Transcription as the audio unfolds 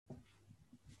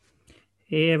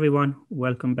Hey everyone,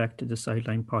 welcome back to the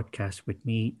Sideline Podcast with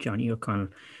me, Johnny O'Connell.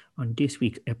 On this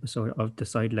week's episode of The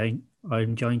Sideline,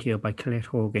 I'm joined here by Colette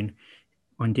Hogan.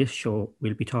 On this show,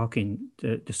 we'll be talking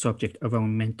the subject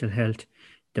around mental health,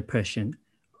 depression,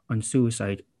 and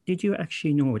suicide. Did you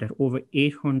actually know that over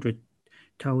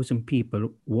 800,000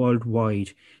 people worldwide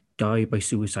die by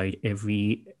suicide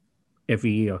every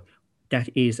year? That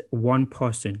is one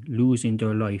person losing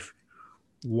their life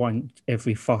one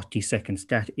every 40 seconds.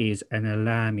 That is an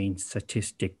alarming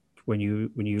statistic when you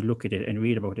look at it and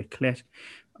read about it. Colette,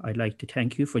 I'd like to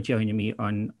thank you for joining me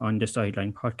on the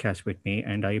Sideline Podcast with me,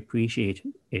 and I appreciate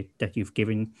it that you've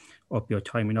given up your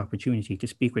time and opportunity to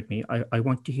speak with me. I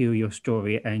want to hear your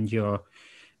story and your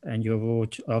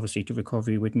road, obviously, to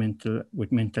recovery with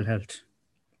mental health.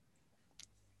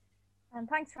 And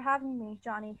thanks for having me,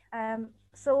 Johnny.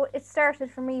 So it started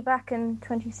for me back in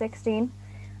 2016.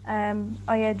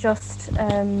 I had just you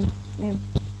know,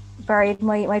 buried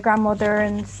my grandmother,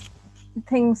 and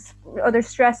other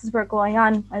stresses were going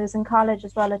on. I was in college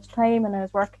as well at the time, and I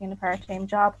was working in a part-time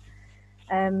job.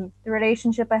 The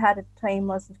relationship I had at the time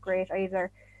wasn't great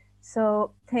either.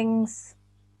 So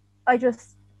I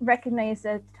just recognized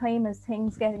at the time as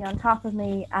things getting on top of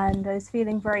me, and I was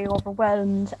feeling very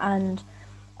overwhelmed. And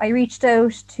I reached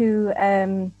out to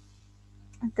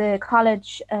the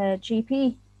college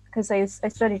GP because I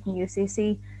studied in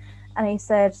UCC, and I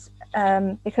said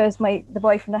because the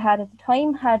boyfriend I had at the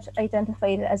time had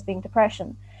identified it as being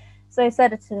depression. So I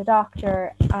said it to the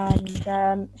doctor,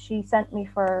 and she sent me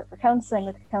for counselling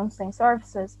with counselling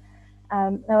services.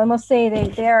 Now I must say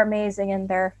they are amazing in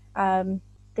there.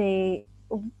 They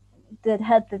the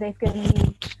help that they've given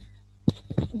me,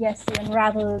 yes, they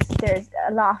unraveled. There's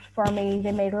a lot for me.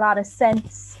 They made a lot of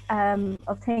sense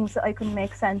of things that I couldn't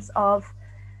make sense of,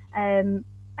 and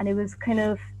it was kind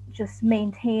of just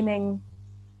maintaining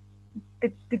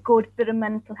the good bit of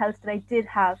mental health that I did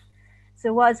have. So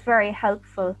it was very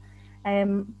helpful.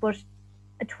 But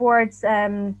towards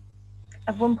at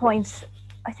one point,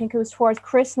 I think it was towards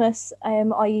Christmas,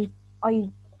 I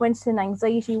went to an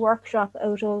anxiety workshop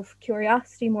out of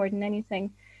curiosity more than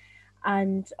anything,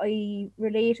 and I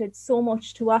related so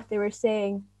much to what they were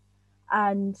saying,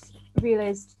 and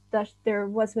realized that there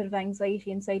was a bit of anxiety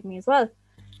inside me as well.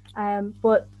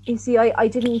 But you see, I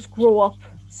didn't grow up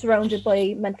surrounded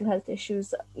by mental health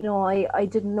issues. I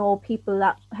didn't know people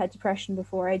that had depression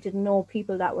before. I didn't know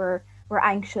people that were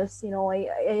anxious.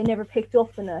 I never picked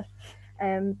up on it,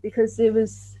 because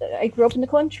I grew up in the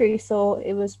country, so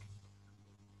it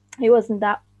wasn't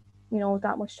that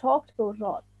much talked about at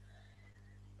all.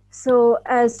 So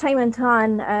as time went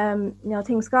on,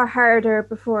 things got harder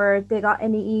before they got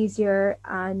any easier,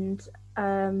 and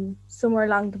somewhere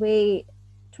along the way,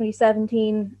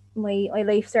 2017, my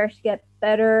life started to get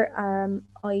better.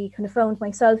 I kind of found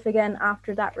myself again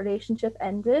after that relationship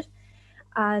ended,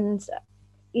 and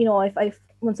I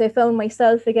once I found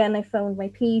myself again, I found my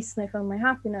peace and I found my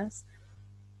happiness.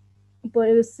 But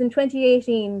it was in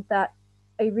 2018 that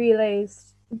I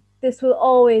realized this will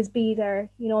always be there.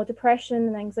 Depression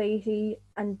and anxiety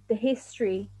and the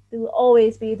history, it will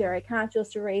always be there. I can't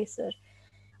just erase it.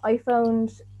 I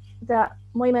found that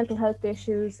my mental health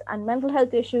issues and mental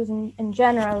health issues in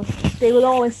general, they will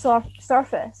always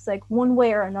surface, like one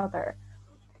way or another.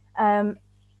 Um,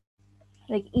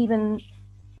 like even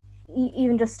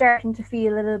just starting to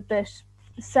feel a little bit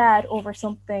sad over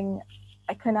something,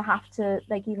 I kind of have to,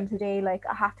 like, even today, like,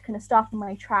 I have to kind of stop in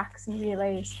my tracks and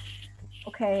realize,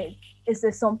 okay, is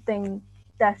this something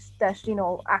that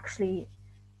actually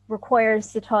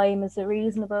requires the time? Is it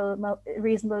reasonable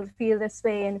to feel this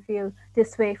way and feel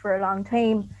this way for a long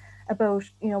time about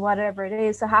whatever it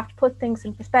is? So I have to put things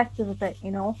in perspective a bit.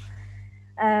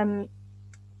 um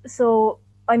so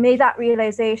I made that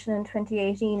realization in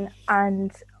 2018,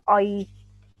 and I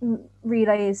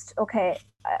realized, okay,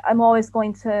 I'm always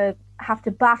going to have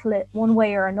to battle it one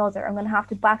way or another. I'm going to have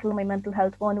to battle my mental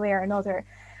health one way or another,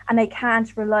 and I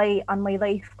can't rely on my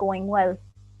life going well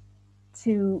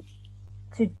to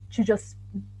to just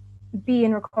be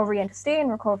in recovery and to stay in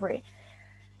recovery.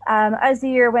 As the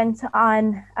year went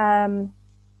on, I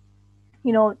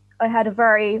had a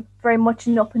very, very much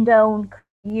an up and down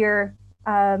year.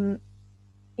 I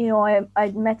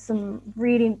met some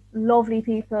really lovely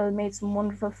people, made some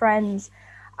wonderful friends,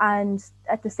 and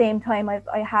at the same time,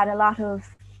 I had a lot of,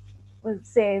 let's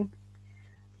say,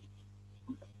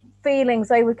 failings.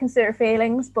 I would consider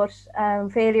failings, but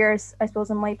failures, I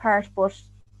suppose, on my part. But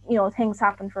things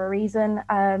happen for a reason.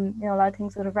 A lot of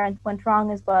things would have went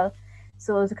wrong as well.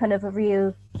 So it was a kind of a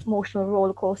real emotional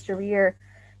roller coaster year.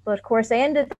 But of course, I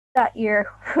ended that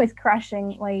year with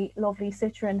crashing my lovely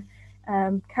Citroen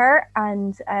car,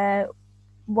 and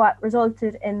what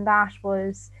resulted in that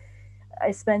was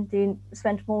I spent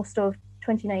most of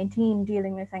 2019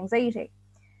 dealing with anxiety,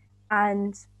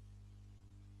 and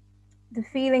the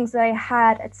feelings that I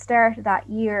had at the start of that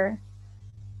year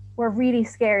were really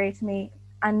scary to me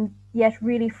and yet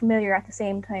really familiar at the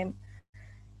same time.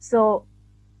 So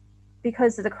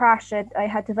because of the crash, I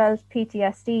had developed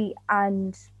PTSD,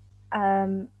 and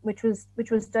which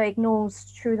was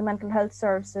diagnosed through the mental health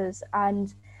services,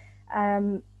 and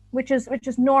which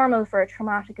is normal for a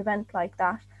traumatic event like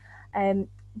that.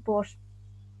 But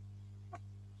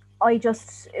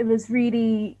it was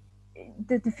really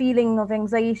the feeling of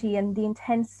anxiety and the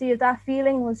intensity of that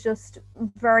feeling was just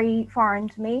very foreign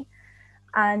to me.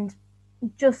 And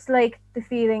just like the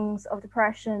feelings of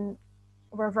depression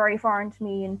were very foreign to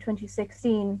me in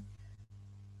 2016,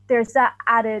 there's that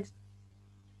added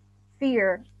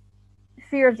fear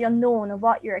of the unknown of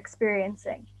what you're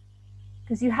experiencing,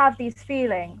 because you have these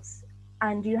feelings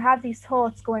and you have these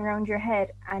thoughts going around your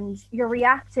head and you're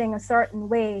reacting a certain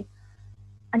way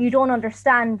and you don't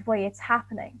understand why it's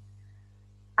happening.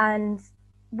 And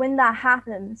when that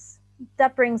happens,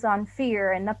 that brings on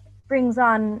fear, and that brings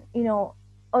on,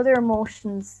 other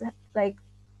emotions. Like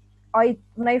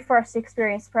when I first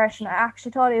experienced depression, I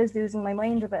actually thought I was losing my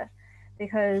mind a bit,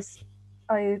 because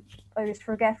I was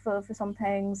forgetful for some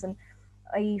things, and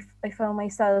I found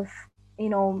myself,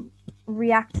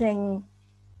 reacting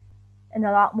in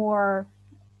a lot more,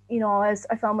 as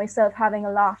I found myself having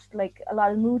a lot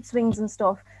of mood swings and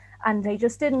stuff, and I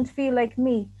just didn't feel like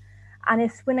me. And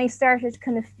it's when I started to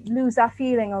kind of lose that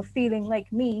feeling of feeling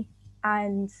like me,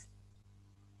 and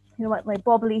my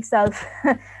bubbly self,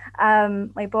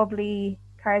 my bubbly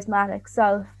charismatic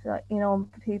self,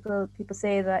 people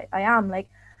say that I am, like,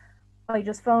 I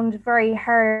just found it very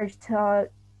hard to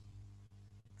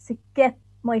get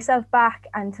myself back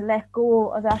and to let go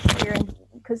of that fear.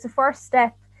 Because the first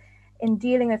step in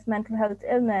dealing with mental health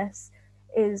illness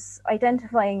is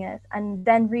identifying it and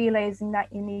then realizing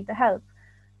that you need the help.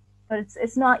 But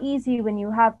it's not easy when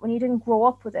you didn't grow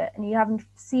up with it and you haven't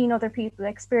seen other people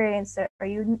experience it, or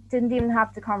you didn't even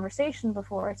have the conversation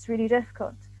before. It's really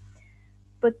difficult.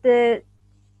 But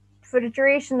for the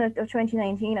duration of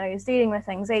 2019, I was dealing with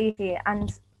anxiety,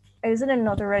 and I was in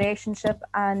another relationship,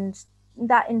 and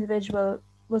that individual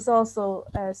was also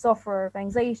a sufferer of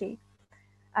anxiety.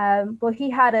 But he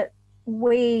had it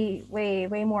way, way,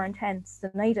 way more intense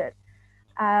than I did.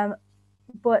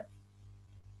 But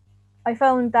I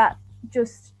found that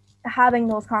just having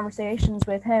those conversations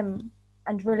with him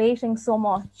and relating so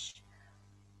much,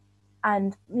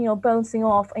 and bouncing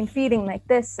off, I'm feeling like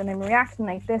this and I'm reacting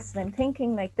like this and I'm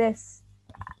thinking like this,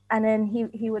 and then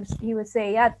he would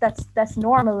say, yeah, that's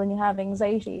normal when you have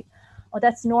anxiety, or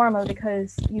that's normal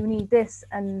because you need this,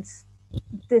 and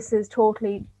this is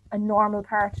totally a normal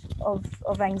part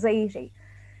of anxiety.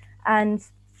 And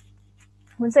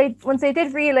once I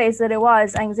did realize that it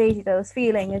was anxiety that I was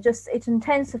feeling, it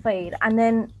intensified, and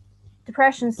then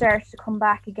depression started to come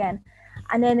back again.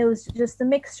 And then it was just a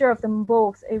mixture of them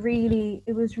both. It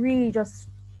was really just,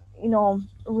 it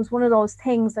was one of those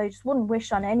things that I just wouldn't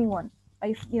wish on anyone.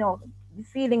 The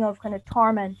feeling of kind of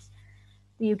torment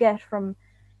that you get from,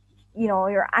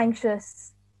 you're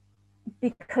anxious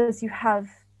because you have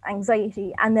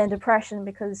anxiety, and then depression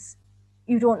because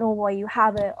you don't know why you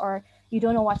have it, or you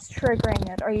don't know what's triggering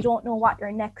it, or you don't know what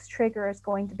your next trigger is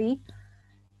going to be.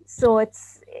 So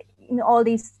it's all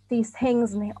these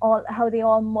things, and how they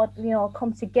all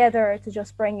come together to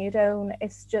just bring you down.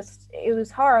 It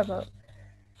was horrible.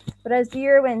 But as the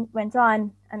year went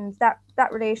on, and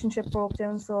that relationship broke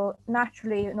down, so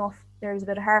naturally enough there was a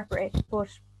bit of heartbreak. But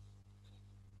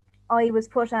I was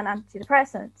put on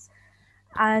antidepressants,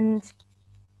 and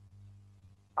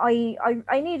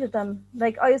I needed them.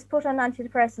 Like, I was put on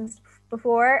antidepressants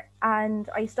before, and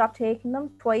I stopped taking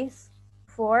them twice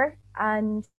before,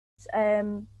 and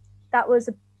that was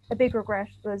a big regret,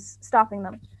 was stopping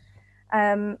them.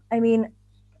 I mean,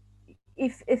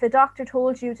 if a doctor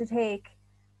told you to take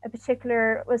a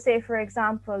particular, let's say for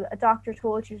example, a doctor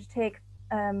told you to take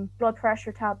blood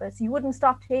pressure tablets, you wouldn't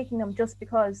stop taking them just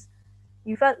because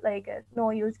you felt like it. No,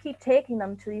 you would keep taking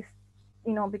them till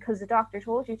because the doctor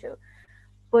told you to.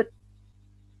 But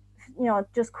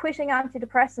just quitting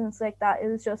antidepressants like that,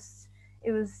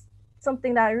 it was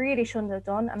something that I really shouldn't have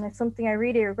done, and it's something I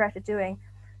really regretted doing.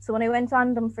 So when I went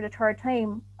on them for the third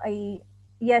time, I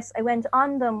went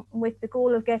on them with the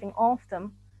goal of getting off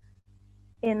them,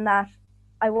 in that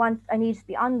I needed to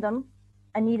be on them.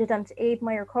 I needed them to aid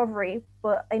my recovery,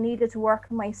 but I needed to work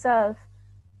on myself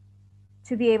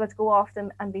to be able to go off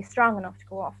them and be strong enough to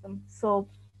go off them. So,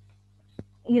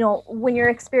 when you're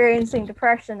experiencing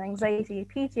depression, anxiety,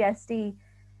 PTSD,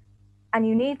 and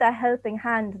you need that helping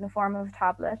hand in the form of a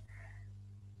tablet.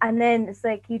 And then it's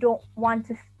like you don't want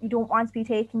to be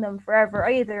taking them forever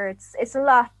either. It's a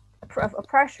lot of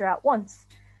pressure at once.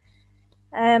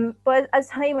 But as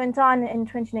time went on in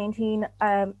 2019,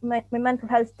 my mental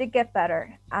health did get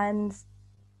better, and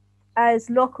as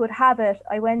luck would have it,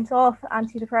 I went off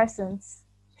antidepressants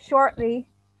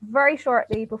very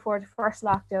shortly before the first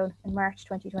lockdown in March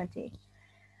 2020.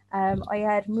 I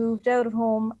had moved out of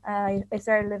home. I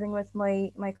started living with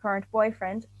my current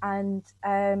boyfriend, and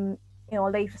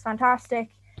life was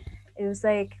fantastic. It was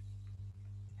like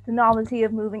the novelty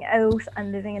of moving out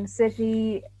and living in the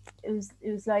city. It was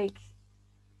like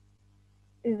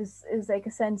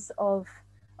a sense of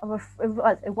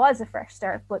it was a fresh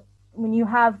start. But when you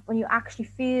actually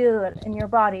feel it in your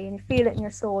body, and you feel it in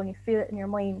your soul, and you feel it in your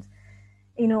mind,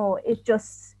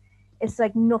 it's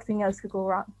like nothing else could go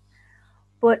wrong.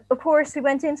 But of course, we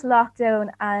went into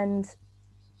lockdown, and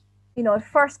the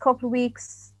first couple of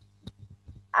weeks,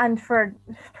 and for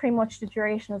pretty much the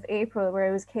duration of April, where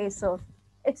it was a case of,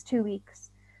 it's 2 weeks,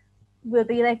 we'll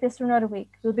be like this for another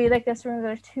week, we'll be like this for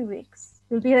another 2 weeks,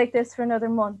 we'll be like this for another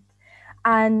month.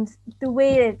 And the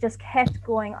way it just kept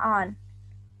going on,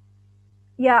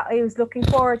 yeah, I was looking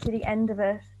forward to the end of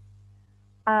it,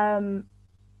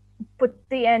 but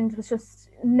the end was just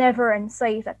never in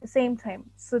sight at the same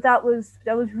time. So that was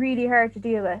really hard to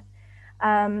deal with.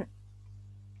 I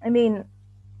mean,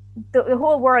 the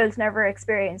whole world never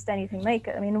experienced anything like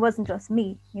it. I mean, it wasn't just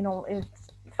me, it's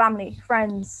family,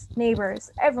 friends,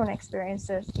 neighbors, everyone experienced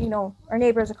it. Our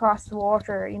neighbors across the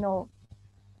water,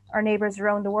 our neighbors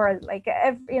around the world, like,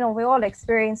 we all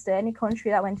experienced it. Any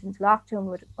country that went into lockdown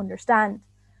would understand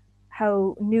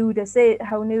how new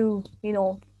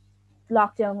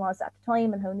lockdown was at the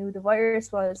time, and how new the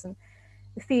virus was, and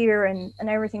the fear and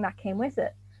everything that came with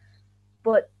it.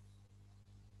 But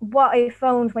what I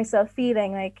found myself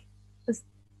feeling like was,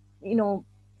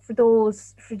 for the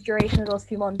duration of those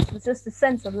few months, was just a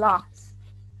sense of loss.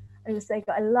 It was like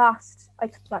at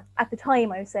the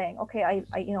time I was saying, okay, I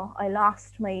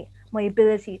lost my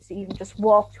ability to even just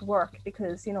walk to work,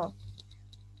 because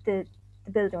the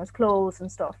building was closed and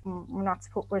stuff, and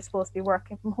we're supposed to be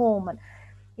working from home. And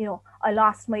I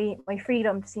lost my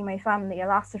freedom to see my family. I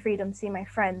lost the freedom to see my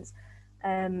friends.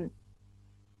 I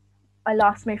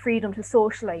lost my freedom to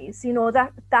socialize.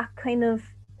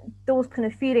 Those kind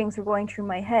of feelings were going through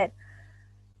my head,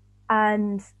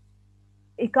 and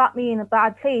it got me in a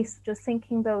bad place, just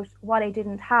thinking about what I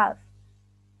didn't have.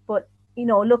 But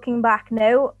looking back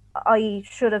now, I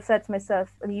should have said to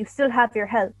myself, well, you still have your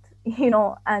health,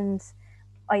 and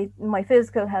my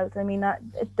physical health. I mean, that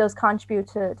it does contribute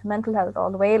to mental health all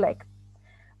the way, like.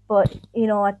 But at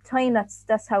the time,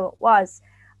 that's how it was.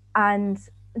 And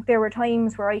there were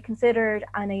times where I considered,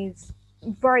 and I was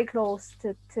very close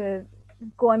to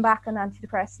going back on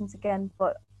antidepressants again,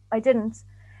 but I didn't,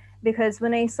 because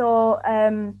when I saw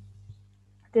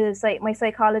my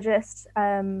psychologist,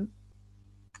 that's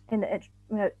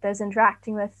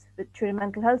interacting with through the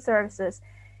mental health services,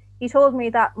 he told me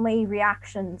that my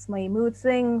reactions, my mood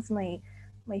swings, my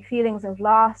feelings of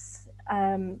loss,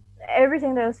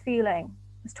 everything that I was feeling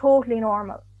was totally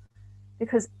normal,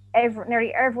 because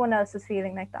nearly everyone else was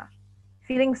feeling like that,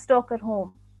 feeling stuck at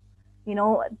home.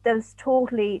 That was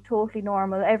totally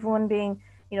normal. Everyone being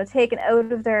taken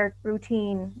out of their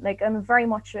routine. Like, I'm very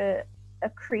much a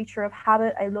creature of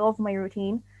habit. I love my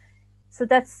routine. So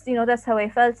that's how I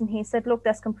felt. And he said, look,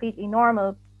 that's completely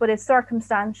normal, but it's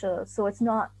circumstantial, so it's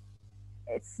not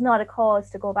a cause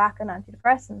to go back on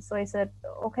antidepressants. So I said,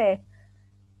 okay.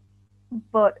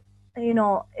 But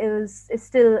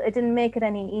it didn't make it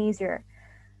any easier.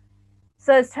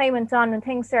 So as time went on, when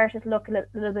things started to look a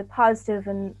little bit positive,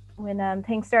 and when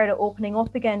things started opening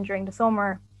up again during the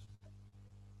summer,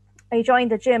 I joined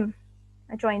the gym.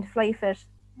 I joined FlyFit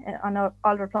on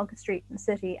Oliver Plunkett Street in the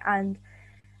city, and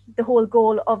the whole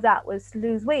goal of that was to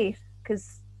lose weight,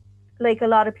 because, like a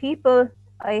lot of people,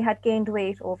 I had gained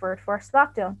weight over the first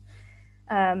lockdown.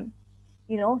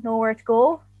 Nowhere to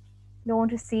go, no one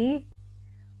to see.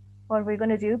 What are we going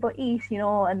to do but eat?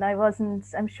 And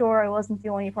I'm sure I wasn't the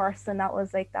only person that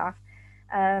was like that.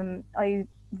 I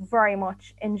very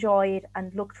much enjoyed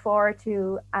and looked forward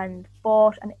to and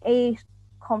bought and ate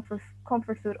comfort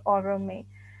food all around me.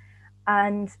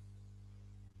 And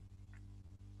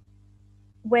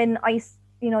when I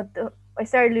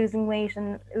started losing weight,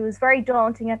 and it was very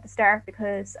daunting at the start,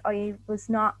 because I was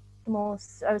not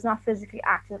physically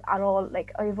active at all.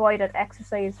 Like, I avoided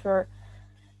exercise for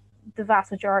the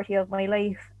vast majority of my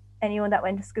life. Anyone that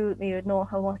went to school with me would know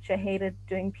how much I hated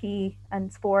doing PE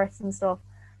and sports and stuff.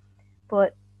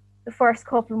 But the first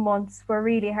couple of months were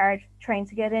really hard, trying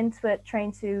to get into it,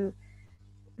 trying to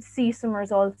see some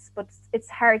results, but it's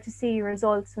hard to see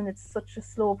results when it's such a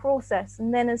slow process.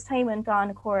 And then as time went on,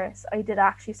 of course, I did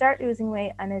actually start losing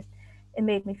weight, and it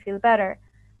made me feel better.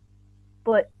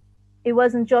 But it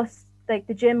wasn't just like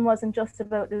the gym wasn't just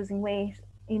about losing weight.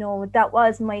 That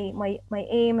was my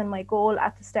aim and my goal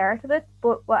at the start of it.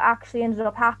 But what actually ended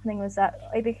up happening was that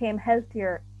I became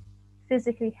healthier,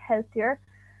 physically healthier.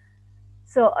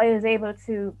 So I was able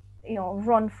to,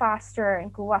 run faster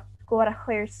and go at a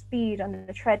higher speed on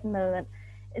the treadmill,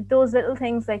 and those little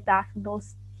things like that, and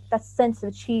that sense of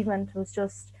achievement was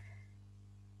just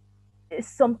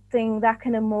something that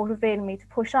kind of motivated me to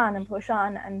push on and push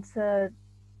on, and to,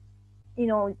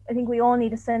 I think we all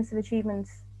need a sense of achievement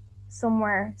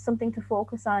somewhere, something to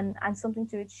focus on and something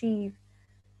to achieve,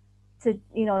 to,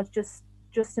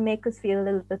 just to make us feel a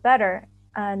little bit better.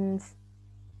 And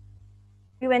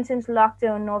we went into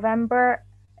lockdown in November.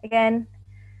 Again,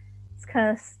 it's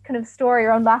kind of story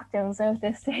around lockdowns now at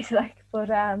this stage, like, but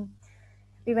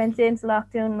we went into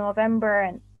lockdown in November,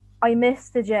 and I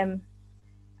missed the gym.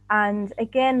 And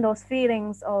again, those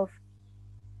feelings of,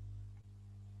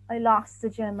 I lost the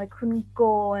gym, I couldn't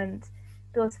go, and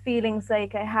those feelings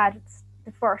like I had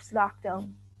the first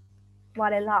lockdown,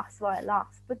 what I lost.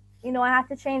 But I had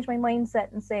to change my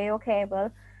mindset and say, okay,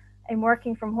 well, I'm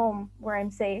working from home where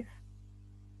I'm safe,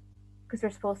 because we're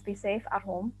supposed to be safe at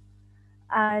home,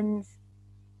 and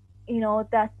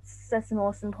that's the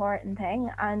most important thing,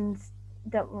 and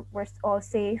that we're all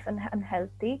safe and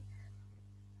healthy.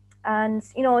 And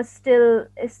it's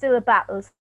still a battle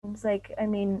sometimes. Like, I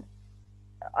mean,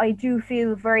 I do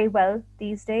feel very well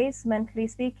these days, mentally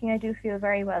speaking. I do feel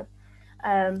very well,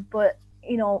 but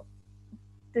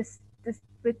this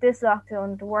with this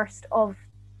lockdown, the worst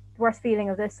feeling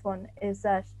of this one is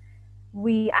that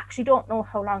we actually don't know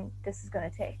how long this is going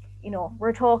to take.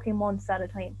 We're talking months at a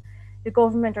time. The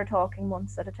government are talking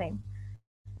months at a time.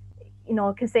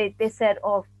 Because they said,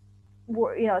 oh,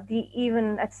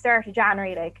 even at the start of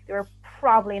January, like, they were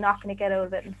probably not going to get out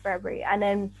of it in February, and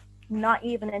then not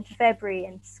even into February,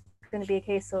 and it's going to be a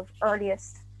case of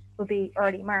earliest will be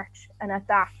early March, and at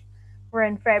that, we're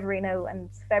in February now, and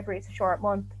February is a short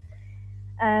month.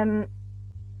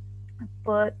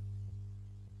 But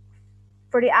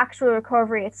for the actual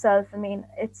recovery itself, I mean,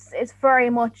 it's very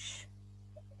much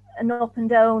an up and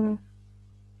down,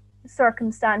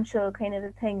 circumstantial kind of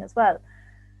a thing as well.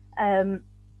 I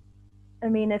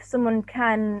mean, if someone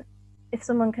can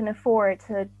afford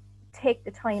to take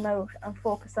the time out and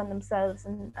focus on themselves,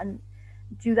 and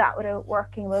do that without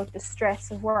working, without the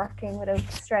stress of working, without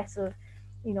the stress of,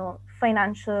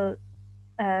 financial,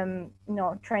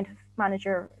 trying to manage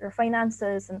your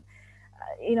finances, and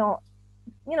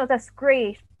that's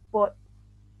great. But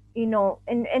in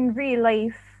real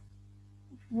life,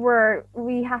 we're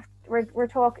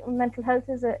talking, mental health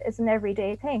is an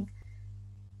everyday thing.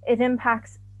 It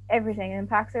impacts everything. It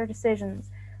impacts our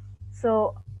decisions.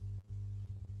 So,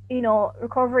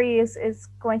 recovery is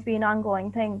going to be an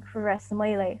ongoing thing for the rest of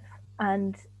my life.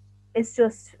 And it's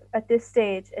just, at this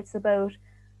stage, it's about,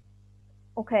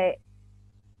 okay,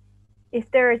 if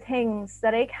there are things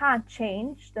that I can't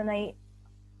change,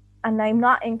 and I'm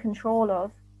not in control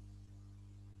of,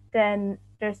 then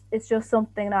it's just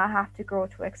something that I have to grow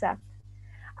to accept.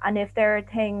 And if there are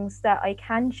things that I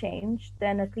can change,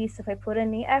 then at least if I put in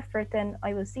the effort, then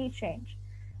I will see change.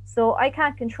 So I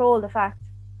can't control the fact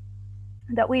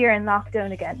that we are in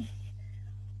lockdown again,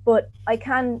 but I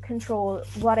can control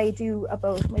what I do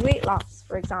about my weight loss.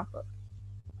 For example,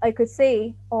 I could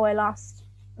say, oh, I lost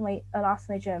my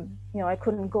gym, I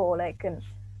couldn't go, like, and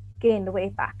gain the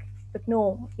weight back. But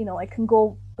no, I can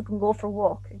go for a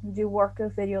walk, I can do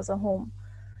workout videos at home.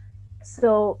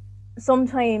 So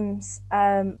sometimes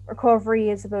recovery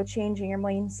is about changing your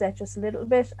mindset just a little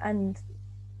bit, and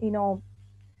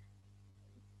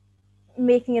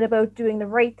making it about doing the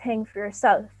right thing for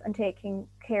yourself and taking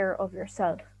care of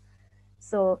yourself.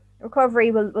 So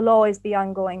recovery will always be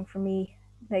ongoing for me.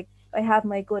 Like, I have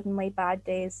my good and my bad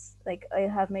days. Like, I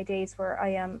have my days where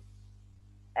I am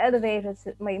elevated,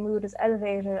 my mood is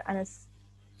elevated, and it's,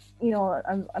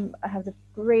 I have the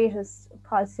greatest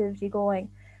positivity going,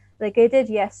 like I did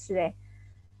yesterday,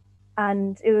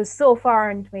 and it was so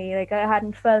foreign to me. Like, I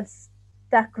hadn't felt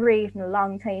that great in a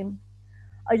long time.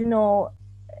 I don't know,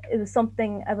 it was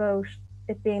something about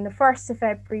it being the 1st of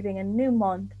February, being a new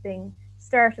month, being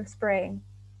start of spring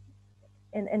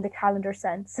in the calendar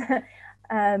sense.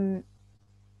 um,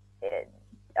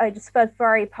 I just felt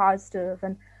very positive,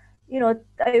 and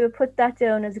I would put that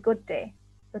down as a good day.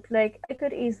 But, like, I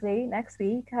could easily next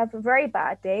week have a very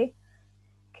bad day.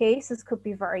 Cases could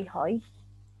be very high.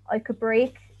 I could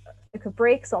break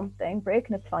something, break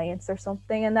an appliance or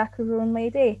something, and that could ruin my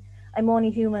day. I'm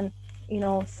only human,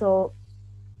 so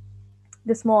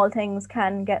the small things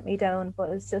can get me down, but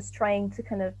it's just trying to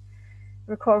kind of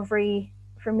recovery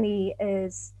for me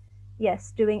is,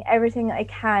 yes, doing everything I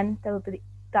can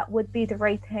that would be the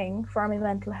right thing for my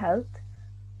mental health,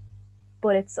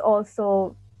 but it's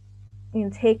also,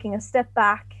 taking a step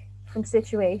back from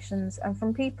situations and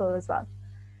from people as well.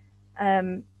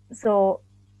 So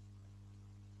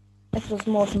I suppose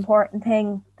the most important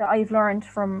thing that I've learned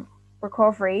from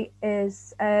recovery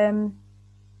is to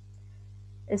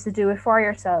do it for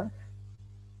yourself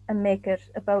and make it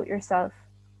about yourself.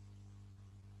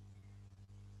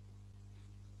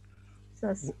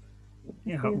 So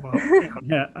Yeah, well,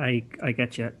 yeah, I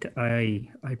get you. I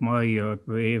admire your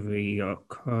bravery, your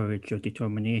courage, your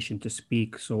determination to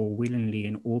speak so willingly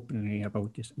and openly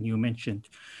about this. And you mentioned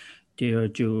there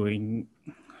during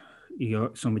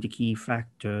some of the key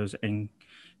factors and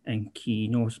key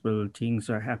notable things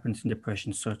that happens in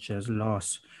depression, such as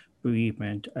loss,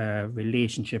 bereavement,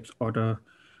 relationships, other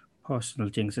personal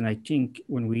things. And I think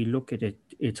when we look at it,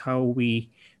 it's how we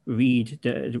read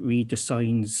the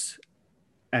signs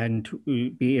and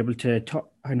be able to talk,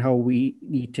 and how we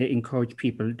need to encourage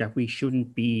people that we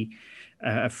shouldn't be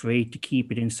afraid to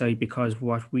keep it inside, because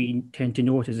what we tend to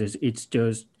notice is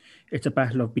it's a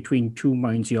battle of between two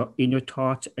minds, your inner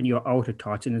thoughts and your outer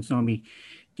thoughts, and it's normally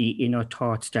the inner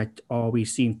thoughts that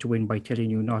always seem to win by telling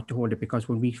you not to hold it, because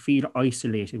when we feel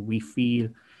isolated, we feel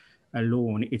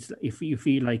alone. It's if you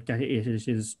feel like that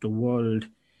is the world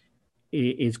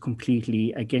is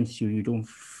completely against you. You don't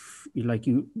like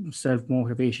you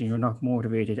self-motivation, you're not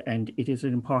motivated, and it is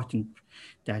important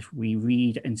that we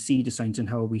read and see the signs, and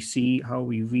how we see, how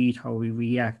we read, how we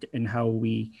react, and how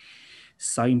we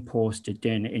signpost it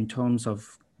then in terms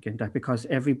of getting that, because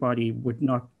everybody would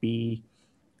not be,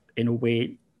 in a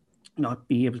way, not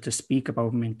be able to speak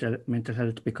about mental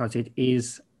health, because it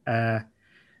is a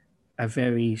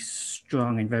very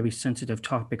strong and very sensitive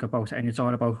topic about it, and it's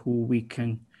all about who we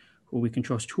can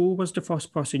trust. Who was the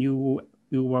first person who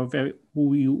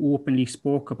you openly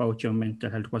spoke about your mental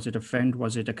health? Was it a friend?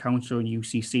 Was it a counselor in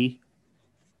UCC?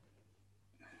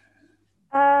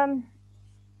 um,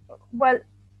 well,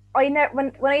 when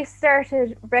I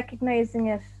started recognizing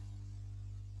it,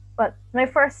 well, when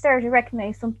I first started to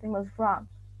recognize something was wrong,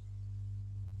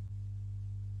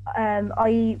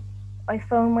 I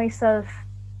found myself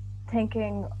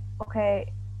thinking,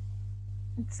 okay,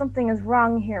 something is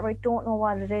wrong here. I don't know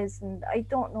what it is, and I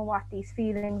don't know what these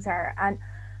feelings are. And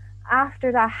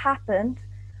after that happened,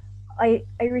 I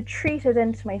retreated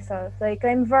into myself. Like,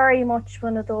 I'm very much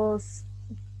one of those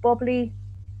bubbly,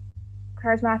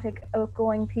 charismatic,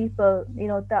 outgoing people,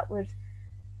 that would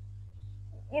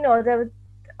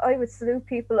I would salute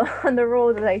people on the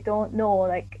road that I don't know.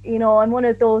 Like, I'm one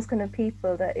of those kind of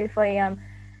people that if I am,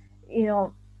 you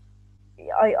know,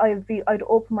 I'd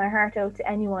open my heart out to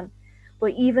anyone.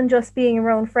 But even just being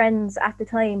around friends at the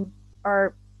time,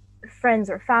 or friends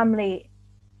or family,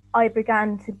 I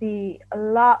began to be a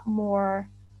lot more.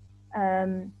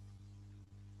 Um,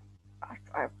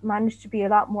 I managed to be a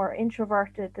lot more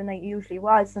introverted than I usually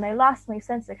was, and I lost my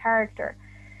sense of character.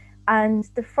 And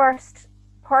the first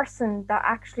person that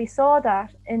actually saw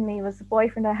that in me was the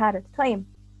boyfriend I had at the time.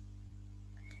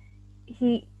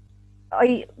 He,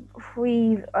 I,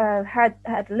 we had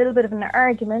a little bit of an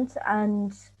argument,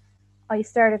 and I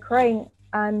started crying,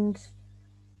 and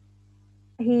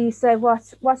he said,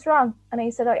 "What's wrong?" And I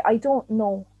said, "I don't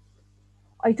know.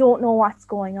 I don't know what's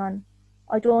going on.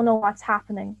 I don't know what's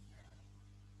happening."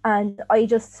 And I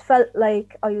just felt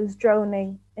like I was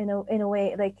drowning in a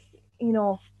way, like, in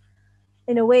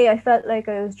a way I felt like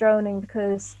I was drowning,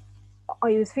 because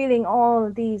I was feeling all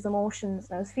of these emotions,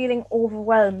 and I was feeling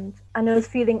overwhelmed, and I was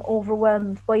feeling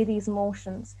overwhelmed by these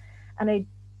emotions, and I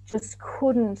just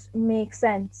couldn't make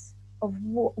sense of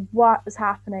what was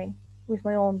happening with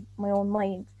my own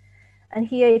mind. And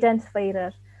he identified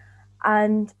it,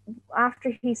 and after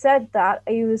he said that,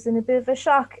 I was in a bit of a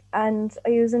shock, and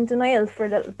I was in denial for a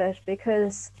little bit,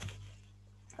 because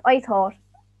I thought,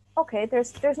 okay,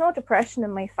 there's no depression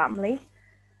in my family.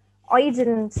 I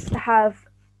didn't have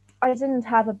I didn't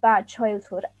have a bad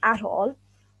childhood at all.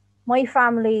 My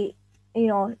family,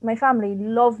 my family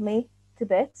love me to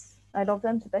bits. I love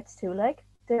them to bits too. Like,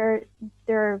 they're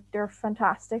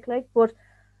fantastic. Like, but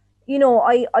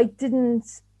I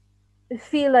didn't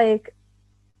feel like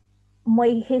my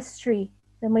history,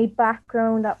 and my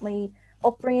background, that my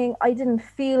upbringing, I didn't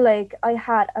feel like I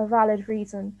had a valid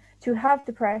reason to have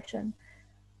depression.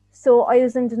 So I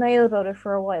was in denial about it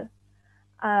for a while.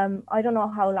 I don't know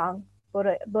how long,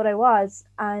 but I was,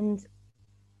 and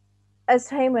as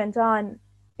time went on,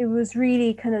 it was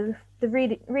really kind of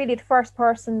really the first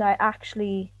person that I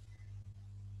actually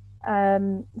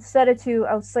said it to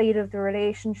outside of the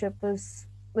relationship was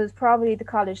probably the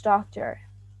college doctor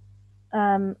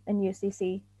in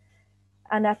UCC.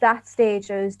 And at that stage,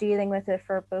 I was dealing with it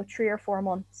for about 3 or 4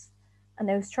 months.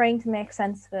 And I was trying to make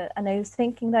sense of it. And I was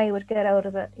thinking that I would get out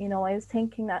of it. You know, I was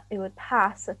thinking that it would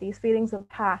pass, that these feelings would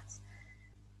pass.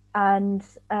 And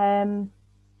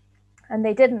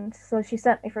they didn't. So she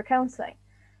sent me for counselling.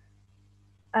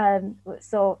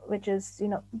 So, which is, you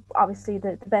know, obviously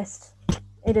the best.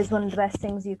 It is one of the best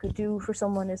things you could do for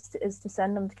someone is to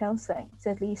send them to counselling,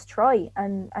 to at least try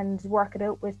and work it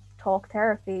out with talk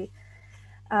therapy.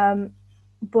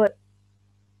 But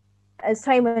as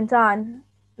time went on,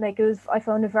 like I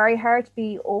found it very hard to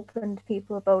be open to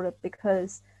people about it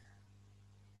because,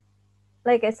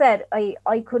 like I said,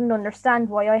 I couldn't understand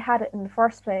why I had it in the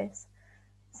first place.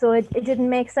 So it didn't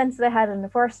make sense that I had it in the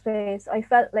first place. I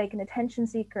felt like an attention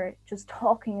seeker just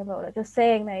talking about it, just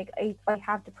saying like I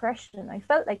have depression. I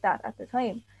felt like that at the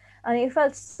time. And I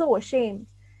felt so ashamed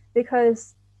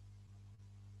because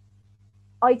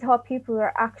I thought people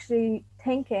were actually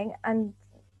thinking, and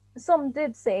some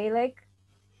did say like,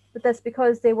 but that's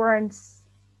because they weren't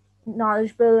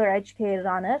knowledgeable or educated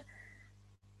on it.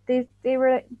 They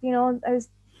were, you know, I was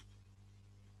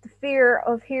the fear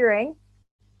of hearing,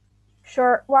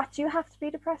 sure, what do you have to be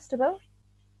depressed about?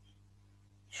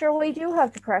 Sure, we do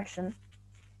have depression.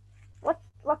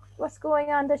 What's going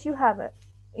on that you have it?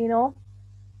 You know,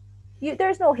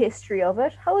 there's no history of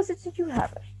it. How is it that you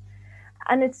have it?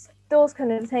 And it's those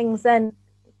kind of things. Then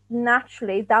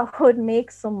naturally, that would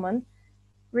make someone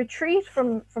retreat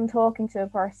from talking to a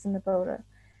person about it.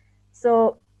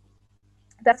 So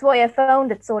that's why I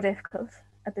found it so difficult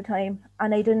at the time,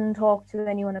 and I didn't talk to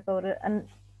anyone about it. And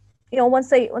you know,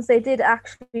 once I did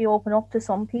actually open up to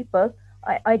some people,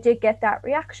 I did get that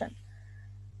reaction.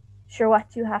 Sure,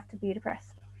 what do you have to be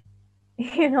depressed about?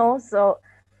 You know, so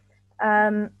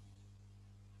I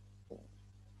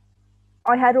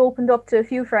had opened up to a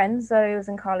few friends that I was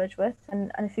in college with,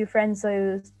 and a few friends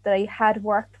that I had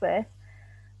worked with,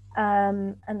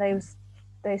 and they'd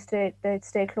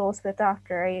stay close with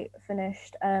after I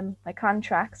finished my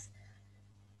contracts,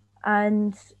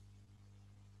 and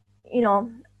you know,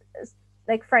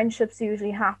 like friendships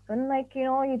usually happen, like you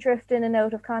know, you drift in and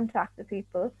out of contact with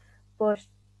people, but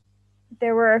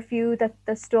there were a few that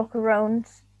stuck around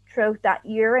throughout that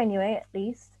year anyway, at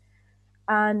least,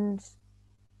 and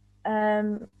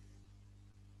I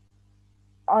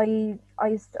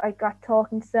got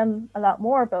talking to them a lot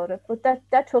more about it, but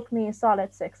that took me a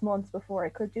solid 6 months before I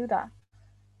could do that.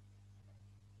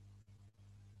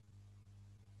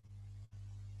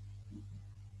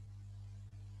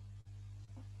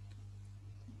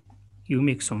 You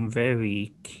make some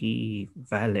very key,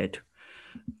 valid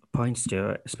points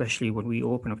there, especially when we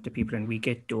open up to people and we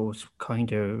get those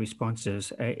kind of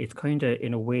responses. It's kind of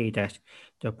in a way that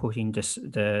they're putting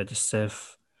the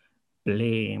self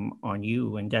blame on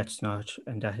you, and that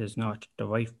is not the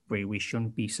right way. We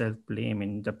shouldn't be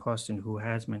self-blaming the person who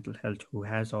has mental health, who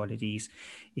has all of these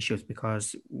issues,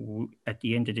 because at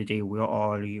the end of the day, we're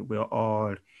all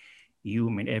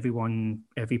human.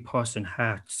 Every person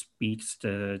heart beats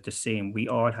the same. We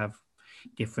all have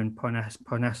different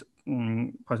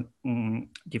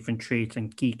different traits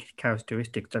and key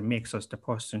characteristics that makes us the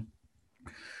person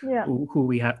Yeah.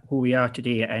 who we are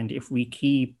today. And if we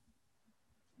keep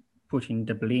putting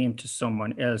the blame to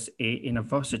someone else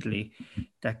inadvertently,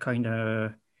 that kind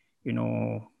of, you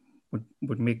know,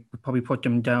 would probably put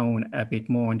them down a bit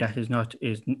more, and that is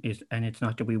and it's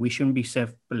not the way. We shouldn't be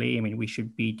self-blaming. We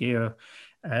should be there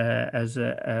as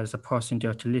a person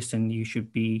there to listen. You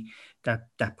should be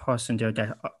that person there,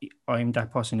 that I'm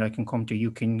that person I can come to.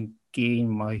 You can gain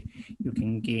my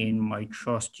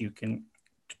trust. You can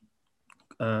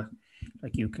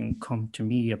like you can come to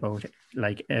me about it,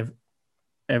 like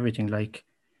everything, like,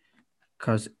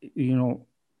 because you know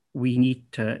we need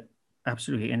to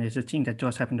absolutely, and it's a thing that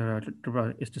does happen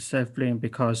to is the self-blame,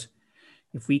 because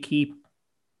if we keep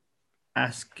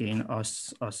asking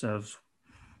ourselves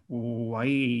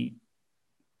why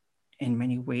in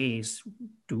many ways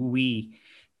do we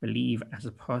believe as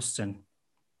a person,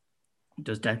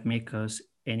 does that make us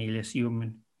any less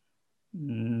human?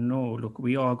 No. Look,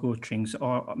 we all go through things,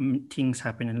 or things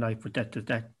happen in life, but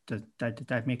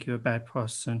that make you a bad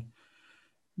person?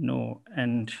 No.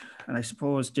 And I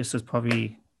suppose this is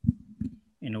probably,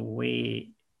 in a way,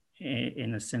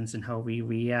 in a sense, in how we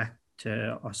react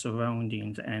to our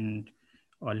surroundings and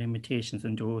our limitations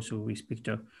and those who we speak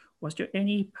to. Was there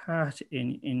any part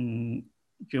in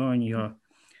during your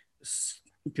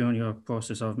during your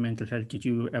process of mental health, did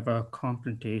you ever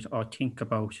contemplate or think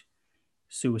about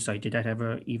suicide? Did that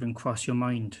ever even cross your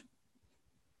mind?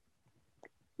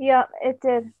 Yeah, it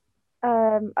did.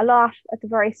 A lot at the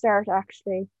very start,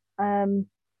 actually. Um,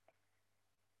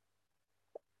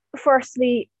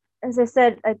 Firstly, as I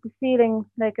said, the feeling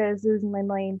like I was losing my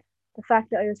mind, the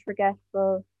fact that I was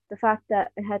forgetful, the fact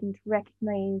that I hadn't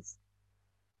recognized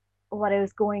what I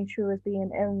was going through as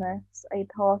being illness. I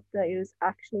thought that I was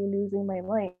actually losing my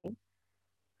mind.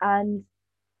 And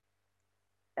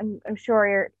I'm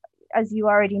sure as you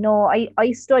already know,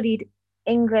 I studied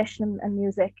English and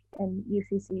music in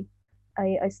UCC.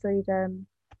 I studied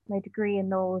my degree in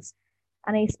those,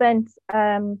 and I spent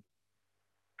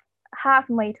half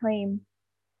of my time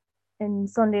in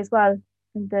Sunday as well,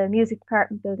 in the music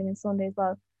department building in Sunday as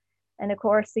well. And of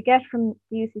course, to get from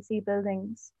the UCC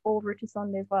buildings over to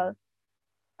Sunday as well,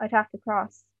 I'd have to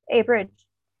cross a bridge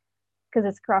because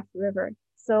it's across the river.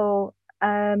 So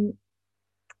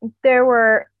there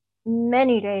were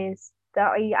many days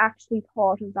that I actually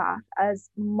thought of that as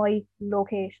my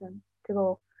location to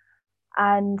go.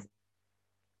 And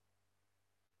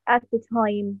at the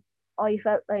time, I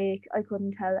felt like I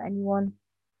couldn't tell anyone.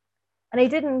 And I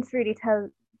didn't really tell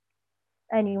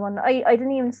anyone. I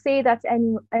didn't even say that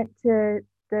to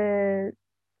the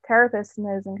therapist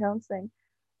when I was in counseling.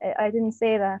 I didn't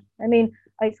say that. I mean,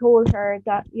 I told her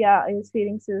that, yeah, I was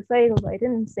feeling suicidal, but I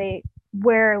didn't say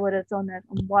where I would have done it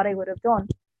and what I would have done.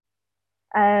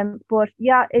 But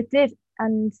yeah, it did.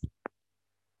 And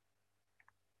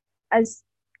as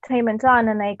time went on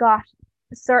and I got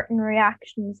certain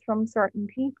reactions from certain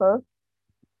people,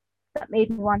 that made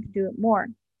me want to do it more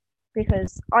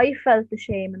because I felt the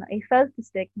shame and I felt the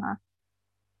stigma.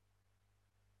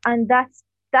 And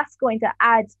that's going to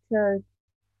add to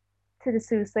the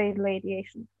suicidal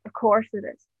ideation. Of course it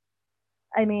is.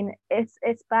 I mean,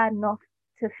 it's bad enough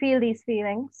to feel these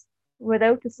feelings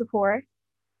without the support,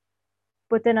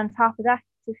 but then on top of that,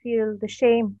 to feel the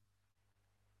shame,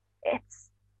 it's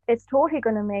it's totally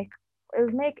gonna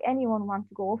it'll make anyone want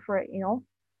to go for it.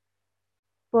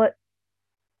 But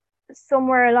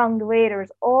somewhere along the way, there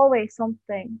was always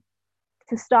something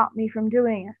to stop me from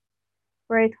doing it.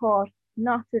 Where I thought,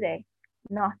 not today,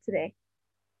 not today.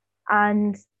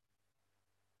 And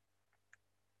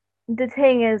the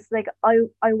thing is, like,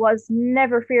 I was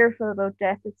never fearful about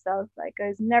death itself. Like, I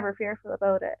was never fearful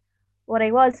about it. What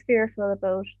I was fearful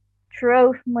about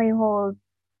throughout my whole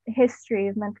history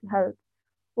of mental health,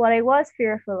 what I was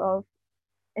fearful of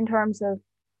in terms of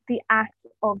the act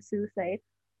of suicide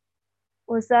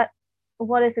was that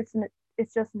what if it's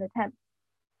just an attempt?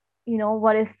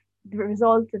 What if the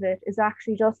result of it is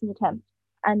actually just an attempt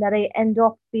and that I end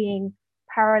up being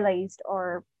paralyzed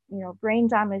or brain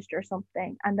damaged or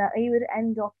something, and that I would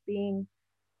end up being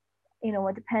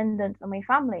a dependent on my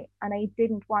family, and I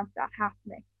didn't want that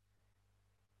happening.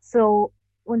 So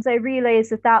once I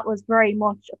realized that that was very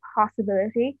much a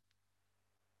possibility,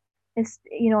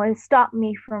 it stopped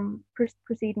me from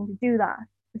proceeding to do that.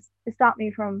 It stopped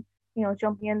me from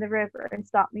jumping in the river. It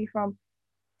stopped me from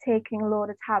taking a load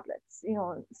of tablets. It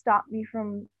stopped me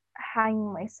from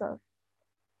hanging myself.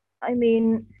 I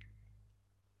mean,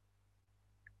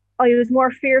 I was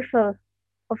more fearful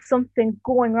of something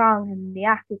going wrong in the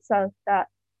act itself that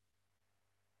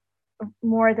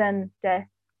more than death.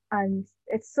 And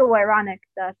it's so ironic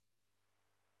that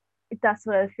that's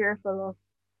what I was fearful of.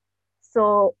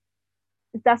 So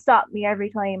that stopped me every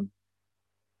time.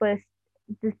 But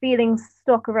the feelings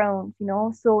stuck around.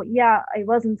 So yeah, I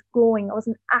wasn't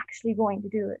actually going to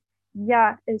do it.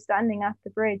 Yeah, I was standing at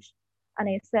the bridge and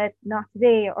I said, not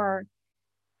today, or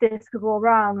this could go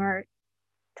wrong, or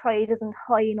tide isn't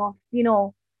high enough.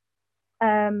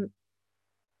 Um,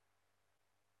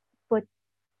 but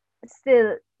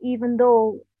still, even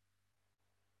though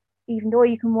you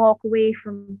can walk away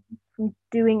from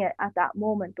doing it at that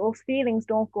moment, those feelings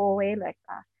don't go away like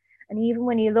that. And even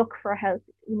when you look for help,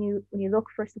 when you look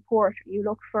for support, you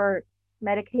look for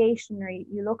medication, or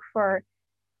you look for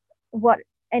what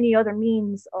any other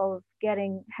means of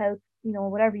getting help,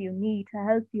 whatever you need to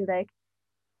help you, like,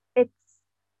 it's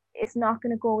it's not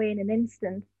going to go away in an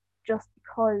instant just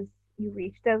because you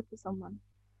reached out to someone.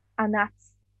 And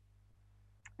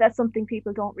that's something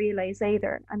people don't realize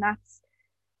either. And I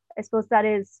suppose that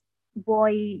is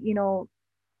why, even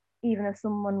if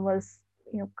someone was,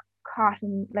 caught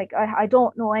in, like, I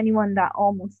don't know anyone that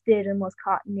almost did and was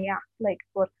caught in the act, like,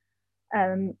 but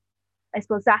um I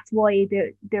suppose that's why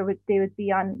they would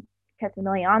be on kept an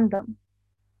eye on them.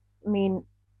 I mean,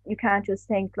 you can't just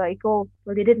think like, oh,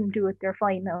 well, they didn't do it, they're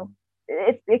fine now.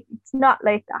 It's not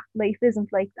like that. Life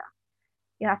isn't like that.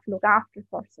 You have to look after the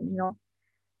person.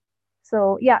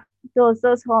 So yeah, those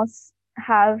thoughts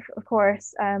have, of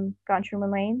course, gone through my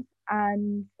mind,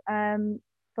 and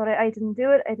but I didn't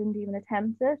do it. I didn't even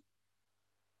attempt it,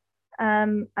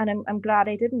 and I'm glad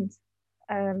I didn't,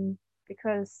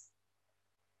 because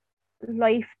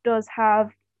life does have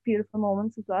beautiful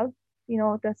moments as well.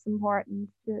 That's important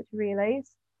to realize.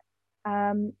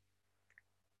 Um,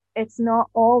 it's not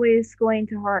always going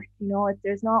to hurt.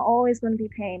 There's not always going to be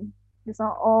pain. There's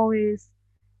not always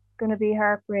going to be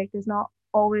heartbreak. There's not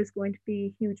always going to be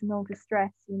a huge amount of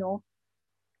stress.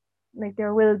 Like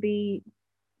there will be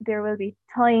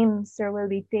times, there will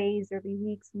be days, there'll be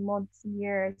weeks, months, and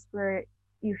years where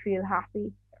you feel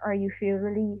happy or you feel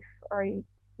relief, or you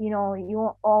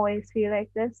won't always feel like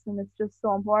this, and it's just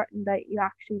so important that you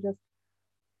actually just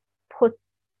put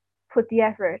put the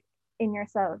effort in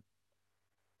yourself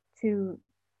to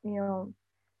you know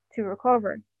to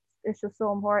recover. It's just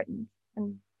so important,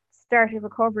 and start of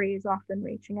recovery is often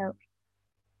reaching out.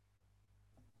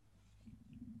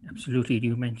 Absolutely.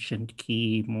 You mentioned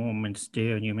key moments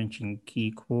there, and you mentioned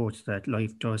key quotes that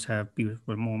life does have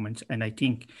beautiful moments. And I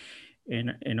think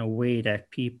in a way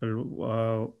that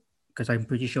people, because I'm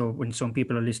pretty sure when some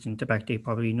people are listening to back, they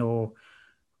probably know,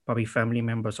 probably family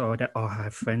members or that or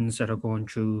have friends that are going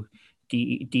through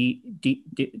the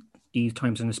these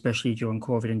times, and especially during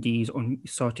COVID and these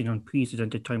certain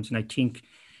unprecedented times. And I think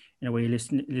in a way,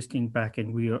 listening back,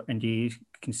 and they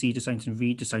can see the signs and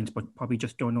read the signs, but probably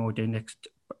just don't know the next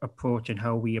approach and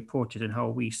how we approach it and how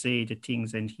we say the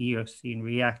things and hear, see, and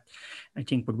react. I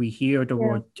think when we hear the Yeah,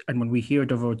 word, and when we hear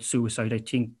the word suicide, I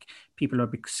think people are a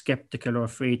bit skeptical or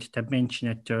afraid to mention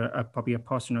it to probably a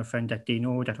person or friend that they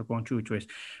know that are going through to it.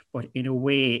 But in a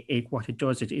way, what it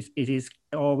does, it is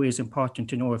always important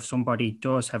to know if somebody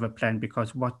does have a plan,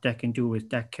 because what that can do is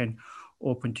that can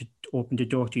open the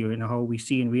door to you and how we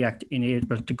see and react, in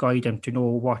able to guide them to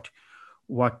know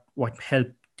what help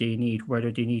they need,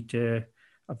 whether they need to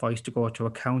advice to go to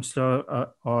a counselor,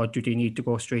 or do they need to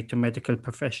go straight to medical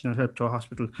professional help, to a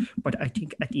hospital. But I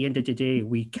think at the end of the day,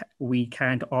 we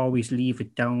can't always leave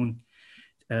it down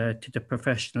to the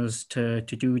professionals to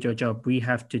do their job. We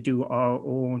have to do our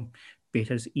own bit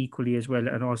as equally as well,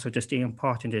 and also to stay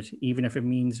important it, even if it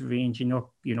means ranging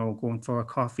up, going for a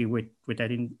coffee with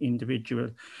that individual,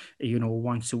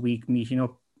 once a week, meeting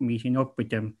up with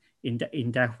them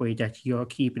in that way, that you're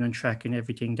keeping on track and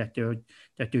everything that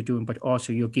they're doing, but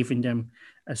also you're giving them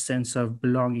a sense of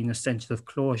belonging, a sense of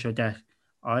closure, that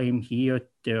I'm here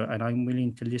there and I'm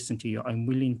willing to listen to you. I'm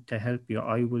willing to help you.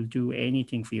 I will do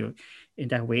anything for you. In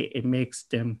that way, it makes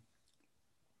them,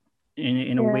 yeah,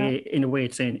 in a way,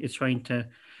 it's trying to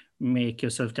make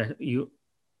yourself that you're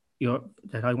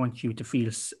that I want you to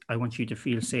feel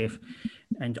safe.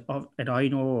 And I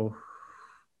know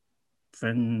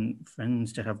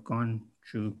friends that have gone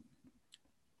through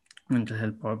mental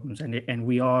health problems, and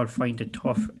we all find it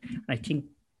tough. I think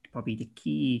probably the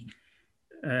key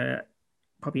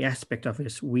probably aspect of it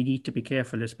is we need to be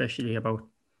careful, especially about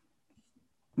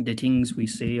the things we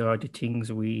say, or the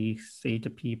things we say to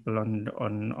people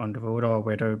on the road, or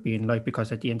whether it be in life,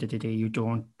 because at the end of the day, you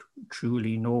don't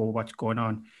truly know what's going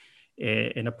on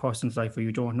in a person's life, or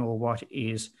you don't know what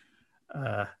is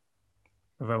uh,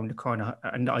 around the corner.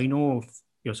 And I know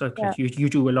yourself, yeah. Colette, you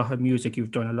do a lot of music,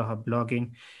 you've done a lot of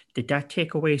blogging. Did that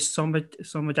take away some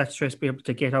of that stress, be able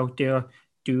to get out there,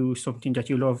 do something that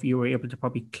you love? You were able to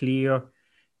probably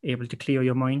able to clear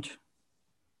your mind?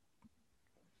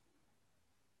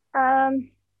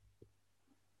 Um,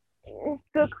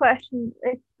 Good question.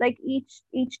 It's like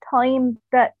each time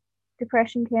that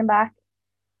depression came back,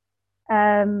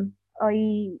 I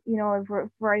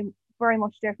very very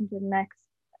much different to the next,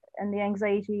 and the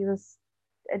anxiety was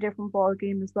a different ball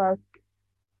game as well.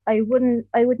 I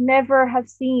would never have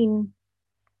seen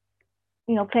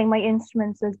playing my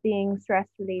instruments as being stress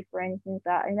relief or anything like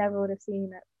that. I never would have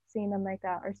seen them like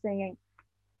that, or singing,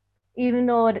 even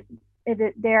though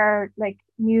they're like,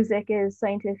 music is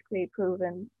scientifically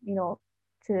proven,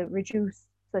 to reduce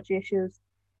such issues.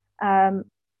 Um,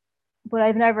 but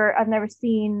I've never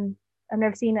seen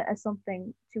it as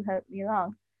something to help me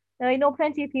along. Now I know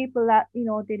plenty of people that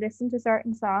they listen to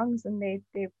certain songs and they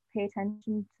pay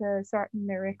attention to certain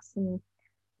lyrics, and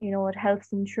it helps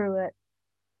them through it.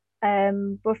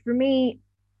 But for me,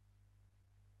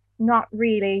 not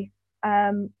really.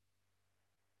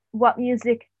 What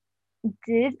music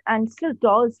did and still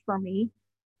does for me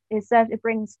is that it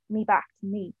brings me back to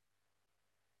me.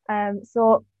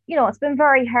 So it's been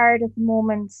very hard at the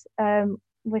moment,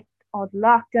 with all the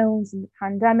lockdowns and the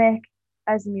pandemic.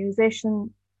 As a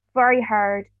musician, very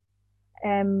hard.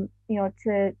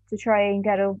 to try and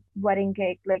get a wedding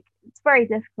gig. Like it's very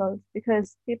difficult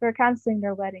because people are canceling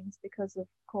their weddings because of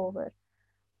COVID.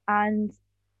 And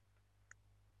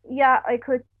yeah, I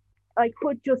could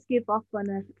just give up on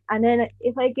it. And then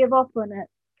if I give up on it,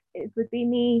 it would be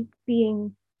me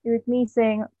being it would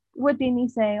be me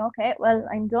saying, okay, well,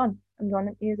 I'm done. I'm done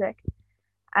with music.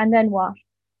 And then what?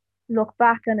 Look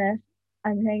back on it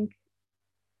and think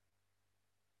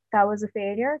that was a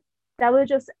failure. That will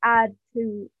just add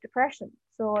to depression.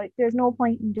 So like, there's no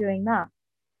point in doing that.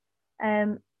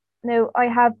 Um, Now I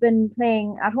have been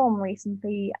playing at home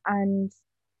recently, and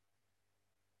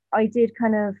I did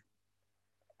kind of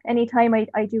anytime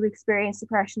I do experience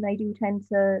depression, I do tend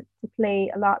to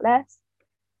play a lot less.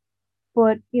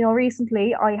 But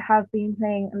recently I have been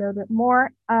playing a little bit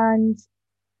more, and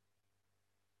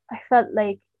I felt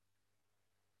like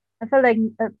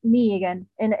me again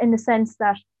in the sense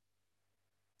that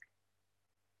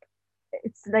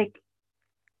it's like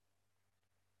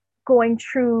going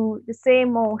through the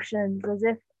same motions as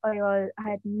if I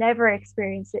had never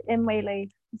experienced it in my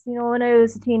life. So, when I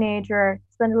was a teenager, I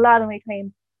spent a lot of my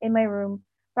time in my room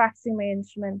practicing my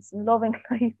instruments and loving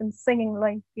life and singing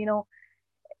life.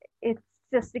 It's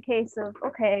just a case of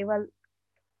okay, well,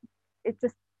 it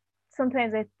just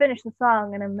sometimes I finish the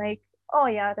song and I'm like, oh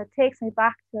yeah, that takes me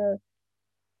back to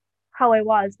how I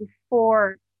was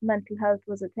before mental health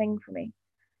was a thing for me.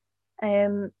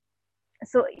 Um,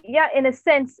 so yeah, in a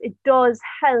sense, it does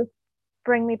help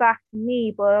bring me back to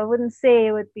me, but I wouldn't say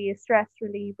it would be a stress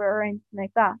reliever or anything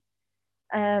like that.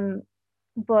 Um,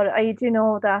 but I do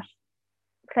know that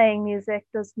playing music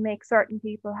does make certain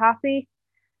people happy.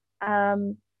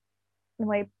 Um,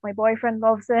 my boyfriend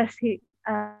loves it.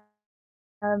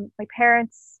 My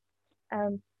parents,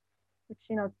 um, which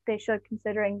they should,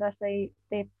 considering that they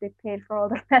paid for all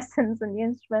the lessons and the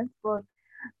instruments, but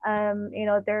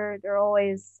they're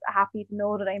always happy to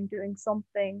know that I'm doing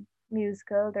something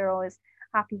musical. They're always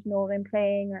happy to know that I'm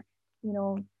playing or you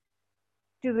know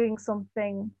doing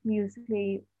something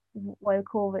musically while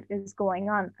COVID is going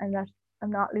on, and that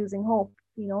I'm not losing hope.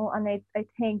 And I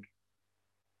think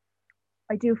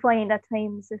I do find at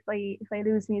times if I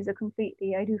lose music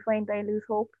completely, I do find I lose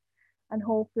hope, and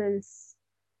hope is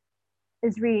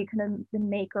really kind of the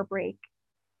make or break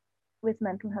with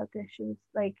mental health issues.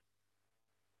 Like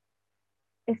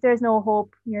if there's no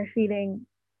hope, you're feeling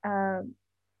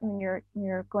when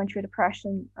you're going through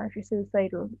depression, or if you're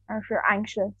suicidal, or if you're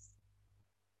anxious,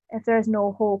 if there's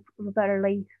no hope of a better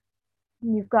life,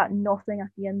 you've got nothing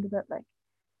at the end of it. Like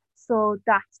so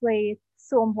that's why it's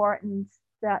so important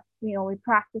that we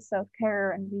practice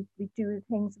self-care and we do the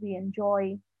things we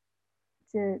enjoy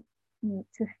to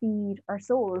to feed our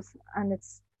souls. And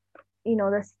it's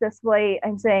that's why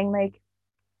I'm saying, like,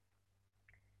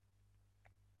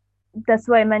 that's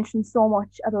why I mentioned so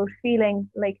much about feeling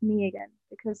like me again,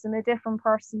 because I'm a different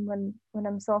person when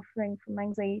I'm suffering from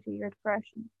anxiety or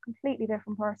depression, completely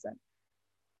different person.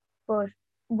 But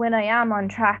when I am on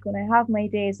track, when I have my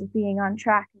days of being on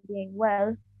track and being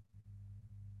well,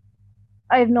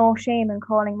 I have no shame in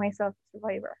calling myself a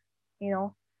survivor, you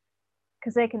know,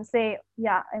 because I can say,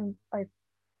 yeah, I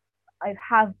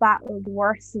have battled the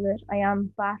worst of it. I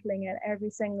am battling it every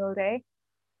single day,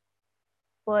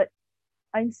 but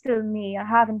I'm still me. I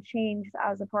haven't changed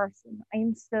as a person.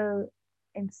 I'm still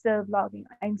vlogging.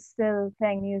 I'm still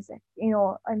playing music.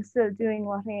 I'm still doing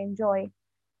what I enjoy.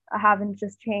 I haven't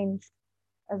just changed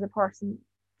as a person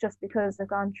just because I've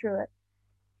gone through it.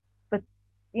 But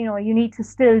you need to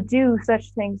still do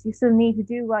such things. You still need to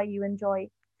do what you enjoy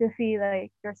to feel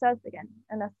like yourself again,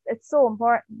 and it's so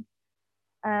important.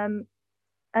 Um,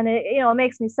 and it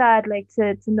makes me sad, like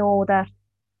to know that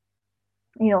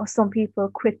some people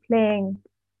quit playing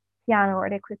piano, or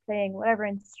they quit playing whatever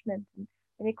instrument, and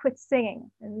they quit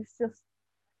singing, and there's just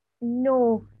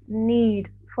no need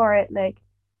for it, like,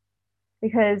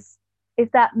 because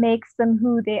if that makes them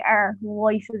who they are,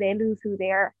 why should they lose who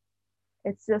they are?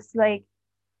 It's just like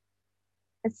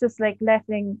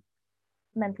letting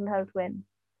mental health win,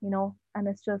 and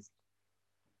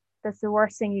that's the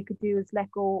worst thing you could do, is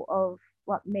let go of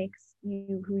what makes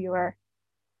you who you are.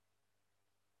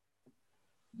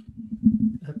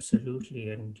 Absolutely,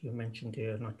 and you mentioned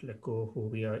there not to let go of who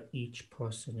we are. Each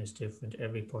person is different.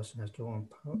 Every person has their own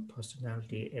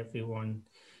personality. Everyone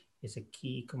is a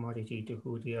key commodity to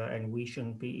who they are, and we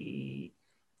shouldn't be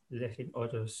letting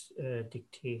others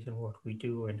dictate on what we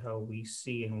do and how we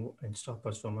see and stop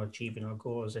us from achieving our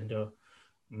goals. And there are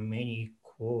many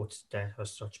quotes that are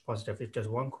such positive. If there's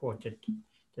one quote that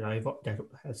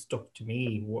has stuck to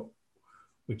me,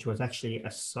 which was actually a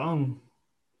song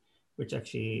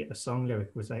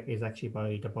lyric is actually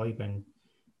by the Bible.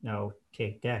 Now,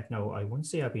 take that. Now, I wouldn't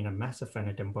say I've been a massive fan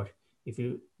of them, but if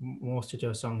you most of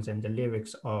their songs and the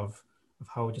lyrics of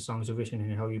how the songs are written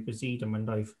and how you perceive them in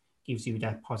life gives you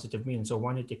that positive meaning. So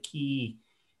one of the key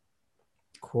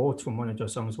quotes from one of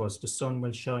those songs was, "The sun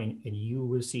will shine, and you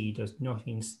will see there's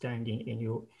nothing standing in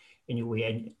your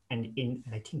way." And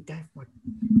I think that what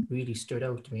really stood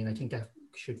out to me, and I think that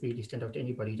should really stand out to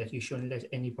anybody, that you shouldn't let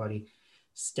anybody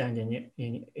stand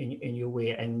in your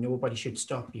way, and nobody should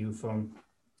stop you from,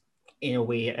 in a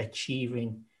way,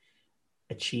 achieving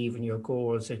your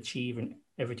goals, achieving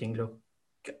everything. Look,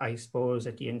 I suppose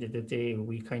at the end of the day,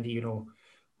 we kind of,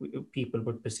 people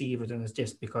would perceive it as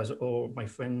just because, oh, my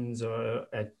friends are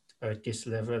at this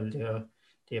level,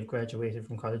 they have graduated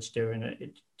from college, they're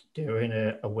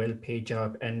in a well-paid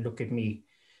job, and look at me.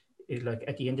 Like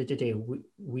at the end of the day,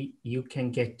 you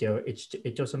can get there.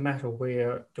 It doesn't matter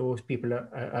where those people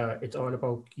are. It's all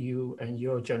about you and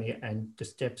your journey and the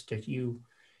steps that you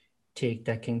take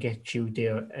that can get you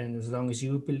there. And as long as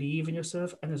you believe in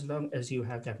yourself and as long as you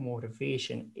have that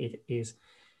motivation, it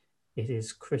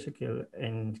is critical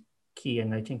and key.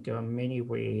 And I think there are many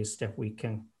ways that we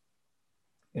can,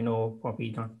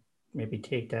 probably not maybe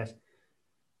take that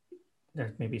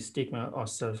maybe stigma or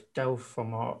self-doubt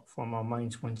from our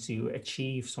minds. Once you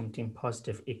achieve something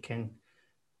positive, it can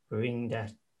bring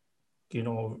that, bit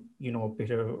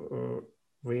of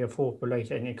ray of hope or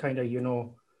light, and it kind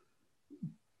of,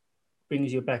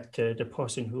 brings you back to the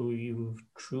person who you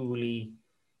truly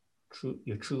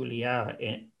are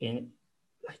in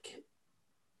like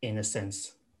in a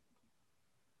sense.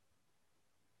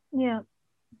 Yeah,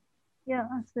 yeah,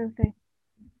 absolutely.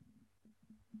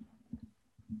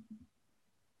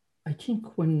 I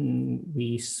think when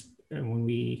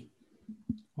we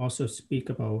also speak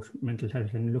about mental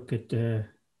health and look at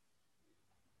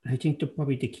I think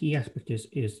probably the key aspect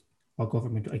is our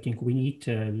government. I think we need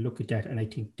to look at that, and I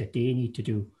think that they need to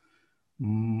do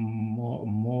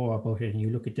more about it. And you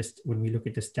look at this when we look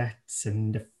at the stats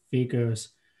and the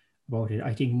figures about it.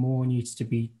 I think more needs to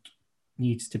be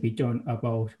done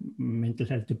about mental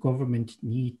health. The government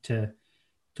need to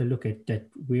look at that.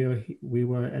 We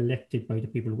were elected by the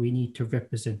people. We need to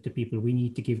represent the people. We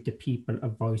need to give the people a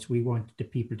voice. We want the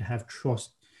people to have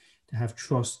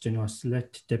trust in us.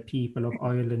 Let the people of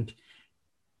Ireland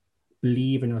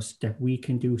believe in us that we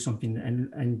can do something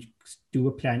and do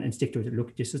a plan and stick to it.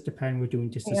 Look, this is the plan we're doing.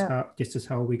 This is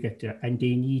how we get there. And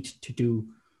they need to do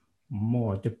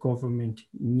more. The government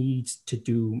needs to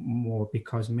do more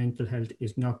because mental health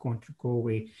is not going to go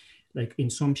away. Like in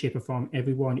some shape or form,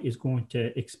 everyone is going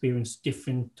to experience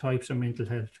different types of mental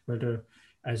health, whether,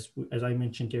 as I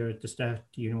mentioned there at the start,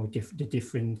 the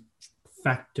different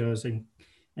factors and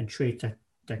traits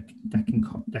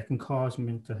that can cause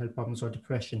mental health problems or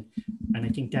depression. And I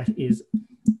think that is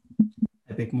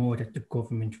a bit more that the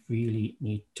government really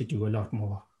need to do a lot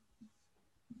more.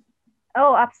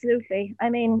 Oh, absolutely. I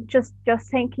mean, just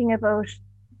thinking about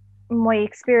my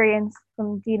experience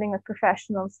from dealing with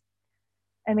professionals.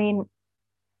 I mean,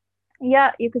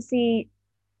 yeah, you could see,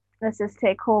 let's just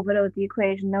take COVID out of the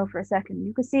equation now for a second.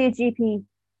 You could see a GP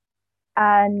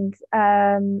and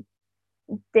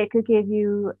they could give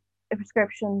you a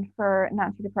prescription for an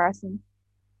antidepressant,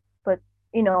 but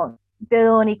you know, they'll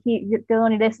only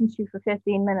listen to you for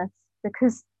 15 minutes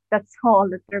because that's all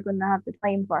that they're going to have the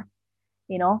time for,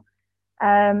 you know.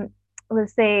 Um, we'll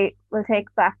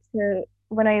take back to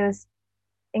when I was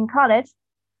in college,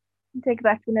 take it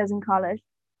back to when I was in college.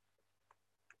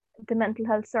 The mental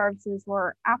health services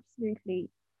were absolutely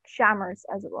shammers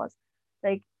as it was.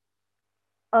 Like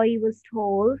I was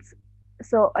told,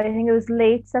 so I think it was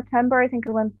late September. I think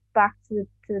I went back to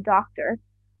the doctor,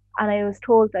 and I was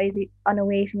told I'd be on a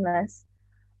waiting list.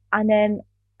 And then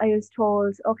I was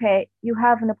told, okay, you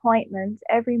have an appointment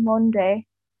every Monday,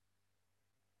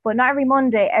 but not every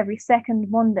Monday, every second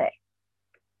Monday.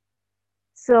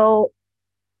 So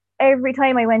every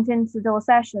time I went into those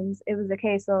sessions, it was a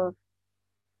case of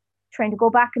trying to go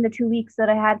back in the 2 weeks that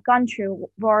I had gone through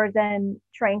rather than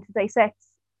trying to dissect,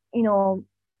 you know,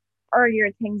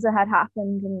 earlier things that had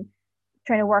happened and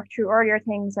trying to work through earlier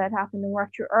things that had happened and work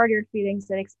through earlier feelings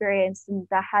that I experienced and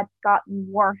that had gotten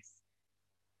worse,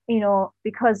 you know,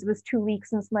 because it was 2 weeks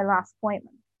since my last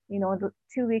appointment, you know, the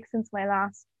 2 weeks since my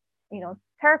last, you know,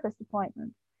 therapist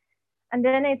appointment. And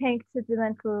then I think to the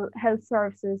mental health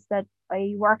services that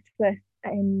I worked with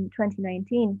in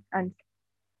 2019 and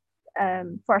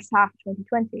first half of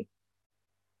 2020.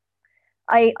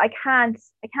 I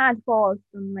can't fault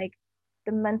them. Like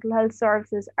the mental health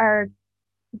services are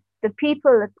the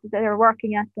people that are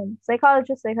working at them,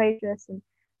 psychologists, psychiatrists, and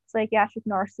psychiatric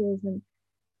nurses, and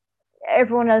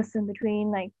everyone else in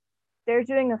between. Like they're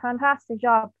doing a fantastic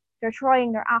job. They're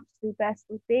trying their absolute best,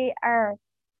 but they are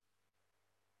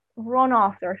run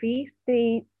off their feet.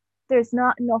 There's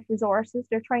not enough resources.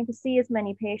 They're trying to see as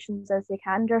many patients as they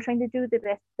can. They're trying to do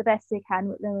the best they can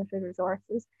with limited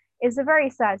resources. It's a very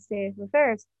sad state of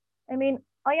affairs. I mean,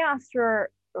 I asked for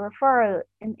a referral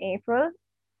in April,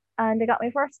 and I got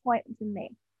my first appointment in May.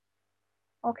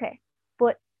 Okay,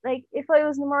 but like if I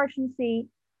was an emergency,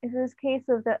 if it was a case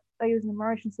of that I was an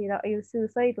emergency, that I was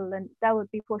suicidal, then that would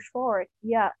be pushed forward.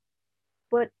 Yeah,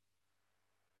 but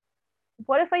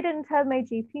what if I didn't tell my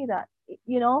GP that?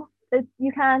 You know,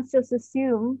 you can't just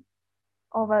assume,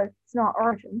 oh, well, it's not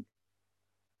urgent.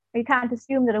 You can't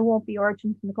assume that it won't be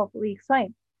urgent in a couple of weeks'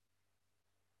 time.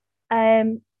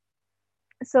 Um,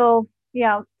 so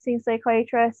yeah, seeing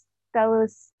psychiatrist, that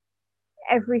was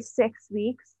every 6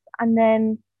 weeks. And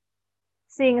then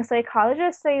seeing a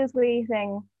psychologist, I was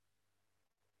waiting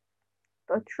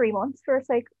about 3 months for a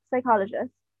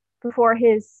psychologist before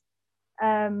his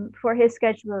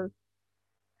schedule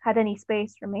had any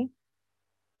space for me.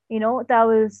 You know, that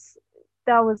was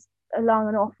a long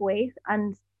enough wait,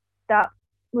 and that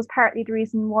was partly the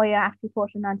reason why I actually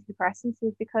put on antidepressants,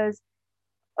 was because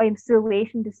I'm still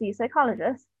waiting to see a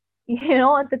psychologist. You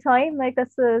know, at the time, like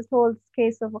that's the whole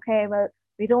case of, okay, well,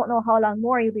 we don't know how long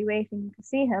more you'll be waiting to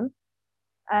see him.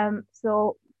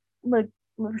 So we'll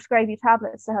prescribe you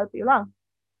tablets to help you along.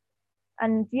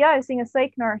 And yeah, I was seeing a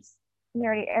psych nurse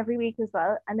nearly every week as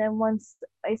well. And then once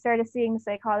I started seeing a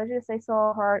psychologist, I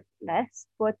saw her less,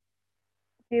 but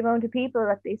the amount of people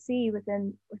that they see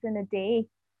within a day,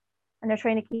 and they're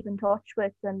trying to keep in touch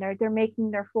with, and they're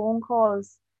making their phone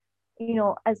calls, you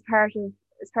know, as part of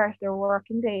their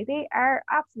working day, they are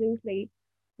absolutely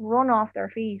run off their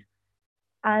feet.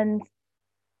 And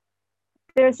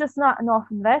there's just not enough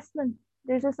investment.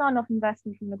 There's just not enough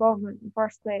investment from the government in the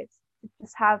first place to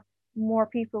just have more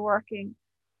people working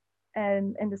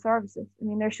in the services. I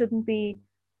mean, there shouldn't be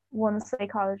one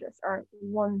psychologist or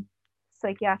one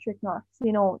psychiatric nurse.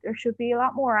 You know, there should be a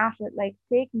lot more at it, like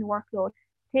taking the workload,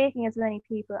 taking as many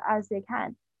people as they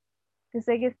can. Because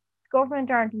like if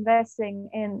government aren't investing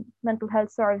in mental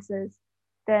health services,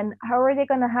 then how are they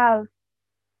going to have,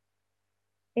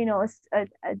 you know, a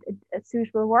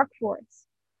suitable workforce?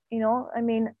 You know, I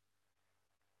mean,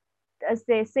 as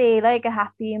they say, like a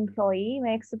happy employee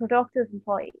makes a productive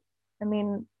employee. I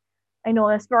mean, I know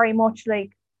it's very much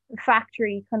like a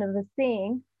factory kind of a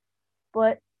thing,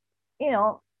 but you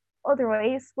know,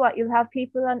 otherwise, what you'll have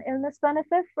people on illness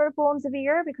benefit for bones of a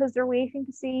year because they're waiting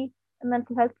to see a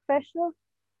mental health professional.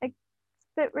 Like, it's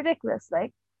a bit ridiculous.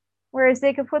 Like, whereas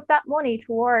they could put that money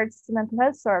towards the mental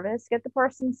health service, get the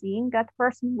person seen, get the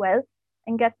person well,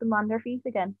 and get them on their feet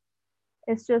again.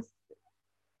 It's just,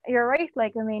 you're right.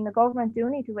 Like, I mean, the government do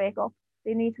need to wake up.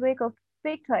 They need to wake up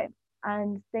big time,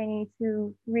 and they need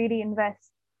to really invest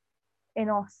in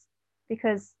us,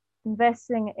 because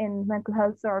investing in mental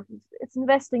health services, it's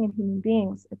investing in human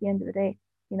beings at the end of the day,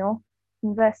 you know,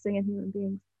 investing in human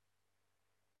beings.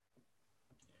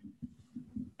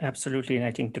 Absolutely, and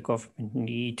I think the government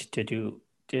need to do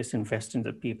this, invest in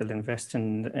the people, invest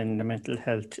in the mental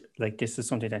health. Like, this is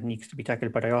something that needs to be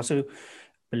tackled. But I also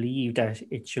believe that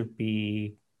it should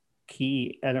be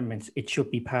key elements. It should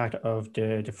be part of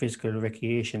the physical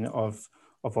recreation of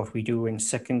what we do in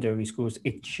secondary schools.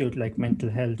 It should, like, mental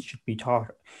health should be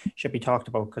talked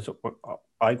about, because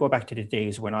I go back to the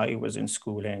days when I was in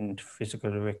school and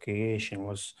physical recreation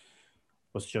was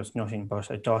just nothing but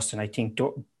a dust. And I think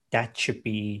that should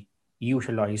be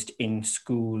utilized in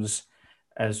schools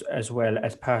as well,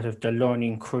 as part of the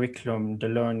learning curriculum, the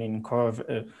learning curve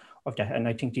of that. And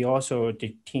I think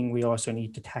the thing we also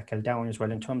need to tackle down as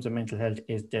well in terms of mental health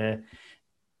is the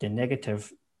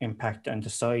negative impact and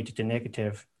the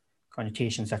negative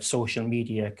connotations that social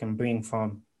media can bring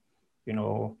from, you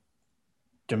know,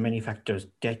 the many factors: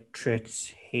 death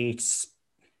threats, hate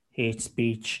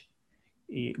speech,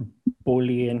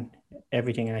 bullying,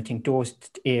 everything. And I think those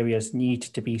areas need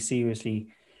to be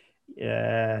seriously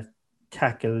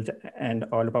tackled and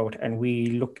all about. And if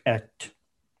we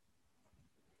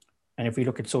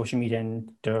look at social media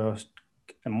and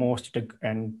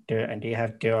and they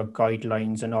have their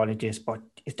guidelines and all of this, but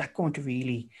is that going to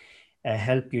really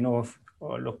help? You know,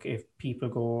 if people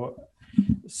go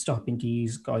stopping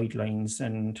these guidelines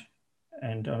and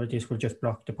all of this will just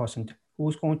block the person,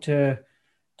 who's going to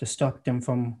stop them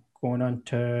from going on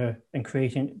to and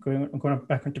going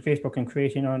back onto Facebook and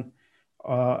creating on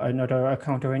another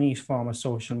account or any form of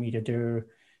social media?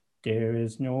 There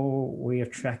is no way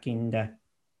of tracking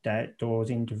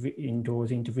those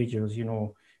individuals, you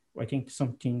know, I think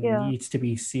something Yeah, needs to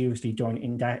be seriously done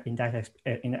in that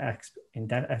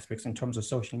aspects in terms of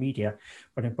social media,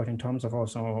 but in terms of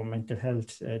also mental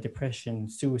health, depression,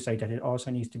 suicide, that it also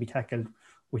needs to be tackled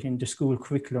within the school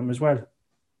curriculum as well.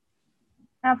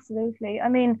 absolutely. I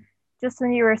mean, just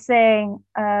when you were saying,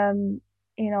 you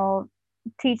know,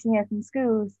 teaching it in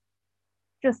schools,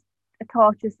 just a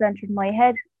thought just entered my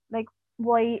head. Like,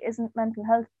 why isn't mental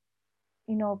health,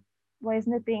 you know, why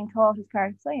isn't it being taught as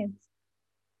part of science?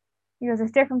 Because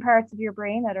there's different parts of your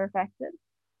brain that are affected,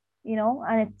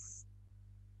 and it's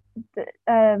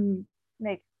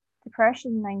like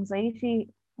depression, anxiety.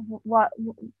 What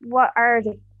what are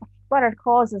the what are the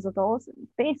causes of those?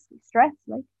 Basically, stress.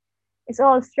 Like, it's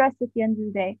all stress at the end of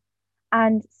the day,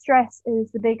 and stress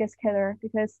is the biggest killer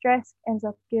because stress ends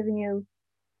up giving you,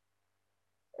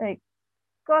 like,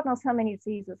 God knows how many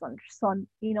diseases under the sun,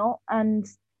 and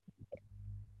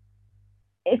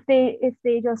if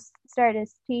they just started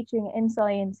teaching in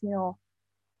science,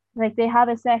 like they have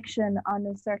a section on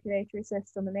the circulatory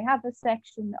system and they have a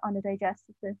section on the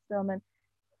digestive system, and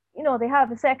they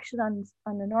have a section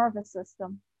on the nervous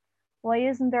system. Why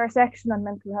isn't there a section on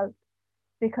mental health?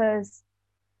 Because,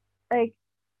 like,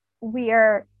 we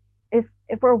are if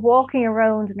we're walking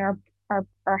around and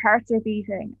our hearts are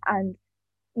beating, and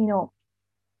you know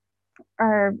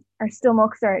our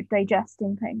stomachs are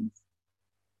digesting things,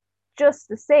 just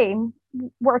the same,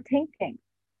 we're thinking,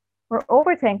 we're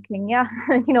overthinking. Yeah.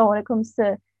 When it comes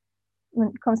to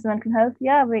mental health,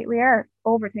 yeah, we are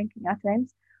overthinking at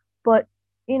times, but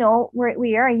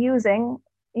we are using,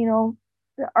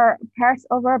 our parts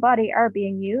of our body are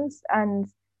being used and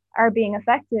are being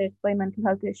affected by mental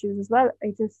health issues as well.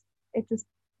 It just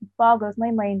boggles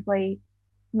my mind why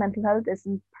mental health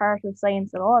isn't part of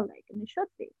science at all, like, and it should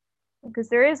be, because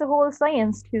there is a whole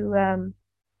science to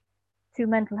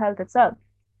mental health itself.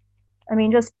 I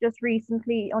mean, just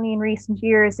recently, only in recent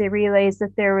years, they realized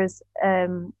that there was a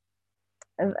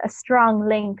strong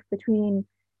link between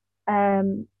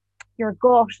um, your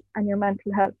gut and your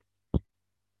mental health.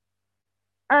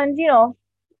 And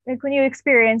like, when you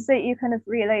experience it, you kind of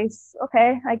realize,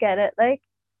 okay, I get it. Like,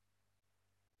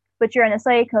 but you're in a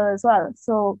cycle as well.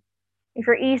 So if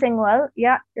you're eating well,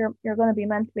 yeah, you're going to be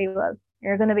mentally well.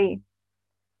 You're going to be,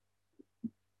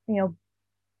 you know,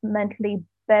 mentally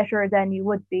better than you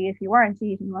would be if you weren't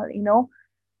eating well.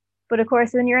 But of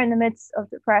course, when you're in the midst of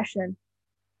depression,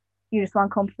 you just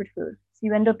want comfort food. So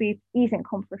you end up eating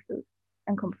comfort food,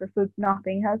 and comfort food not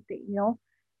being healthy.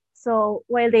 So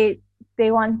while they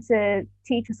want to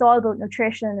teach us all about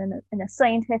nutrition in a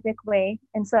scientific way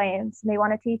in science, and they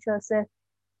want to teach us it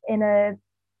in a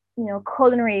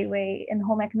culinary way in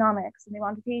home economics, and they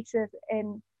want to teach it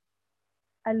in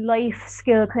a life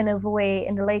skill kind of way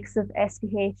in the likes of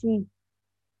SPHE.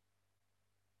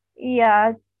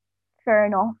 Yeah, fair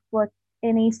enough, but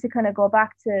it needs to kind of go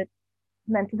back to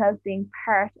mental health being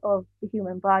part of the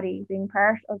human body, being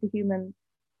part of the human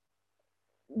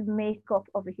makeup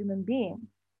of a human being.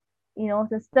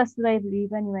 That's what I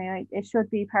believe anyway. It should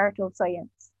be part of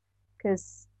science,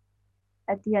 because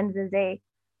at the end of the day,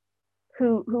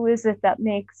 who is it that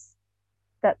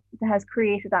has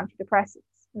created antidepressants?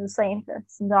 The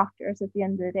scientists and doctors at the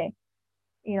end of the day.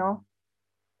 You know,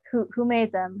 who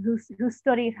made them? Who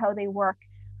studied how they work?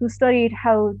 Who studied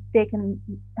how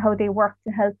they work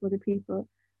to help other people?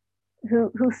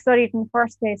 Who studied in the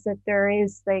first place that there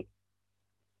is, like,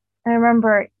 I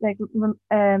remember, like,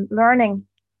 learning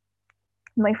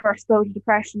my first bout of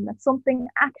depression that something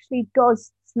actually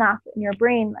does snap in your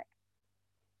brain.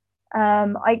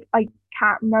 Like, I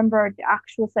can't remember the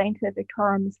actual scientific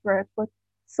terms for it, but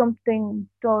something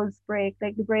does break,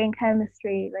 like the brain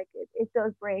chemistry, like it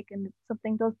does break, and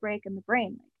something does break in the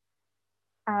brain,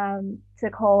 to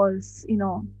cause,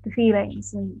 the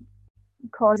feelings and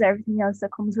cause everything else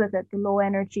that comes with it, the low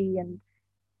energy and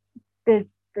the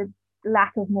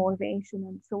lack of motivation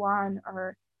and so on,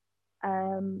 or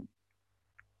um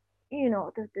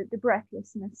the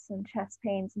breathlessness and chest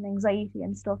pains and anxiety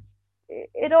and stuff.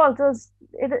 It all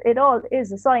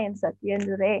is a science at the end of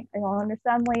the day. I don't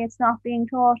understand why it's not being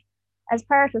taught as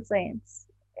part of science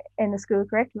in the school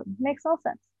curriculum. It makes no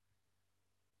sense.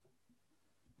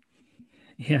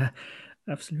 Yeah,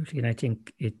 absolutely. And I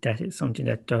think that is something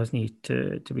that does need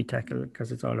to be tackled,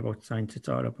 because it's all about science. It's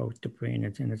all about the brain,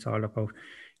 and it's all about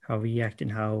how we act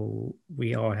and how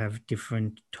we all have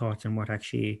different thoughts and what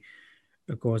actually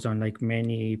goes on. Like,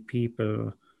 many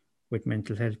people with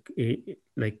mental health,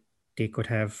 like, they could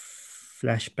have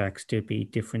flashbacks. There'd be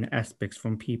different aspects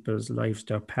from people's lives,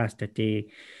 their past, that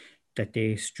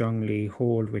they strongly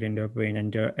hold within their brain,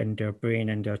 and their brain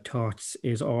and their thoughts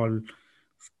is all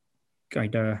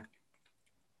kind of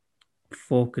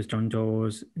focused on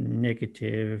those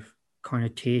negative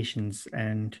connotations,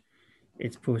 and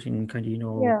it's putting kind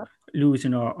of, Yeah.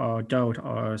 losing our doubt,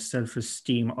 our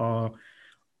self-esteem, our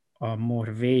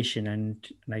motivation. And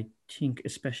I think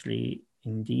especially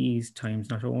in these times,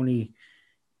 not only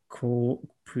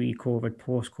pre-COVID,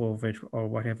 post-COVID, or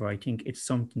whatever, I think it's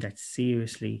something that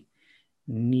seriously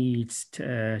needs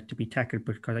to be tackled,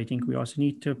 because I think we also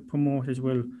need to promote as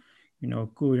well,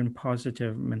 good and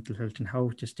positive mental health, and how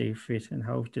to stay fit, and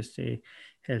how to stay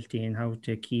healthy, and how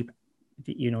to keep,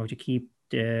 to keep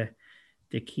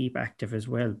keep active as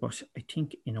well. But I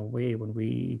think in a way, when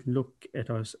we look at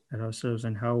ourselves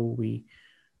and how we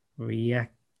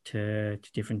react to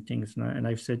different things, and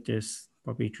I've said this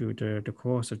probably through the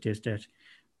course of this, that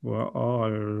we're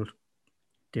all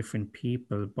different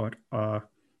people, but our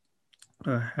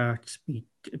hearts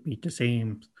beat the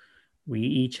same. We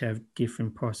each have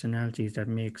different personalities that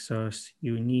makes us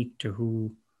unique to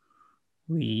who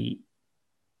we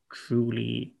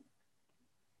truly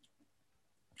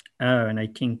are. And I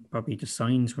think probably the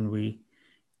signs when we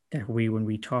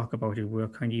talk about it, we're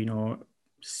kind of,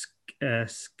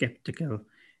 skeptical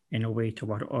in a way to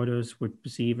what others would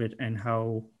perceive it, and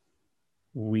how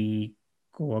we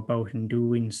go about and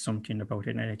doing something about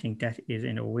it. And I think that is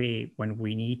in a way when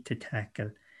we need to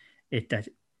tackle it, that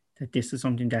this is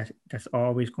something that's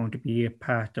always going to be a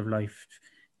part of life.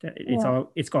 That Yeah.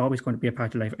 it's always going to be a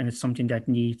part of life, and it's something that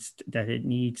it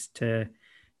needs to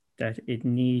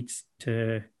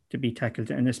be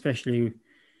tackled. And especially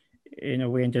in a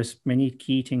way, and there's many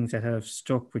key things that have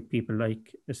stuck with people,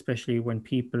 like especially when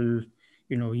people,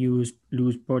 lose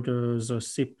brothers or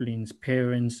siblings,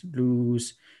 parents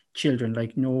lose children.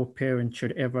 Like, no parent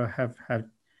should ever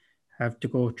have to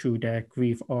go through that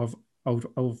grief of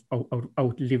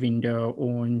outliving their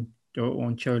own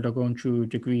child, or going through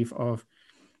the grief of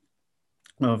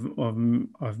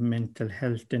mental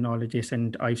health and all of this.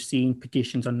 And I've seen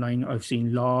petitions online, I've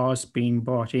seen laws being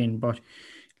brought in, but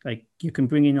like, you can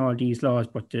bring in all these laws,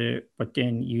 but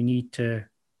then you need to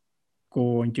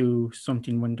go and do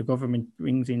something. When the government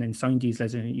brings in and sign these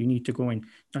laws, you need to go in,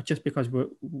 not just because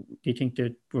they think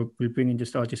that we'll bring in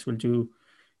this law, this will do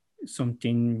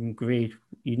something great.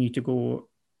 You need to go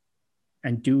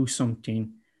and do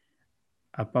something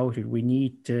about it. We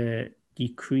need to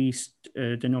decrease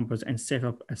the numbers and set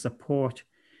up a support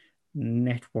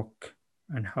network,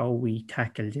 and how we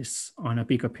tackle this on a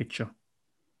bigger picture.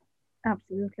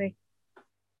 Absolutely.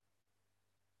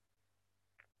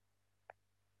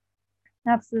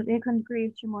 Absolutely. I couldn't agree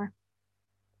with you more.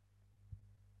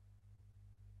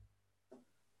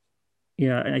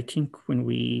 Yeah, and I think when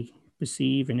we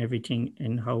perceive and everything,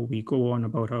 and how we go on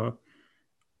about our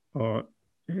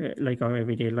like our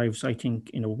everyday lives, I think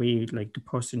in a way, like, the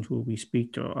person who we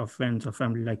speak to, our friends or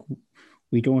family, like,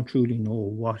 we don't truly know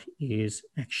what is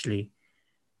actually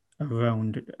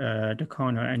around the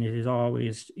corner. And it is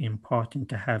always important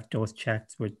to have those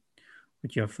chats with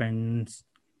your friends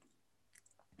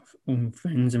and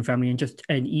family, and just,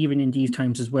 and even in these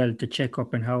times as well, to check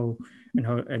up on how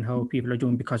people are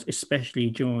doing, because especially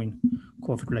during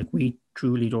COVID, like, we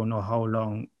truly don't know how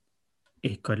long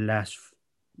it could last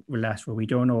for. We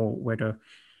don't know whether,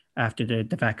 after the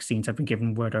vaccines have been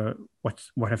given, whether what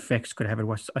effects could happen,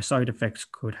 what side effects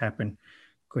or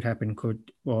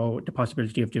the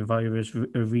possibility of the virus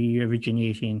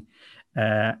re-originating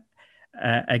uh,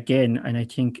 again. And I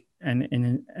think,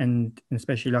 and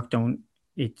especially lockdown,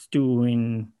 it's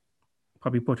doing,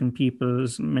 probably putting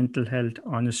people's mental health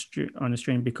on a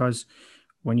strain, because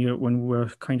when we're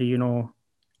kind of,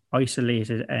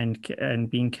 isolated and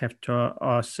being kept to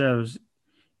ourselves,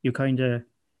 you kind of,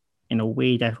 in a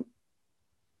way, that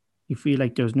you feel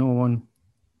like there's no one,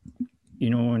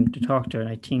 to talk to. And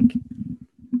I think,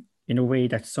 in a way,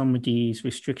 that some of these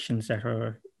restrictions that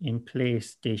are in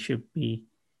place, they should be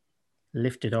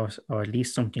lifted, or at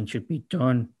least something should be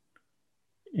done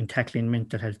in tackling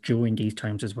mental health during these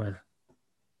times as well.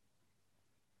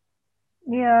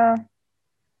 Yeah.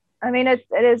 I mean, it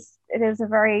is a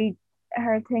very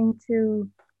hard thing to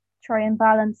try and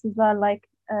balance as well. Like,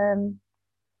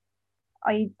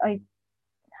 I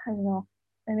don't know.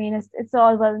 I mean, it's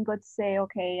all well and good to say,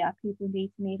 okay, yeah, people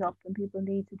need to meet up and people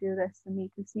need to do this and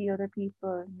need to see other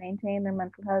people and maintain their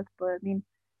mental health. But I mean,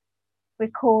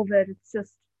 with COVID, it's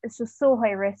just so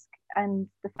high risk, and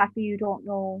the fact that you don't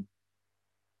know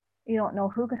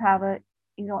who could have it,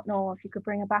 you don't know if you could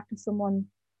bring it back to someone,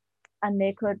 and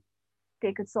they could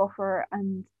suffer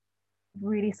and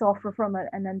really suffer from it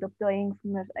and end up dying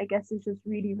from it. I guess it's just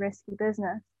really risky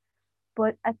business.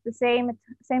 But at the same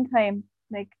time,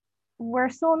 like, we're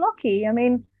so lucky. I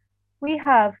mean, we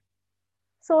have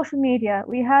social media,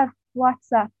 we have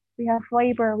WhatsApp,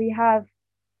 Viber, we have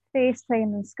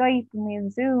FaceTime and Skype, and we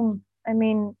have Zoom. I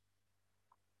mean,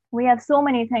 we have so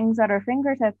many things at our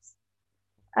fingertips.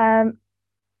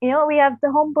 We have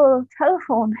the humble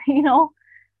telephone,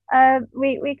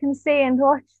 we can stay in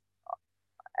touch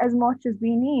as much as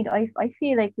we need. I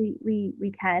feel like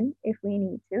we can if we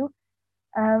need to.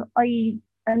 I'm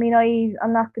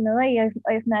not gonna lie,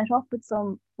 I've met up with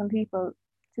some people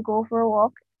to go for a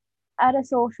walk at a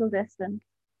social distance.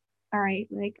 All right,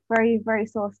 like very, very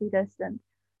socially distant.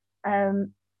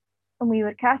 Um, and we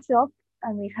would catch up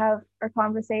and we'd have our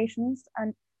conversations,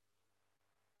 and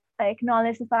I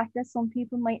acknowledge the fact that some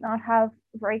people might not have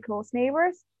very close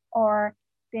neighbors, or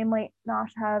they might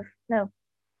not have, no,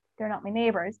 they're not my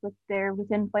neighbors, but they're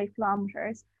within 5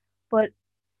 kilometers.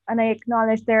 And I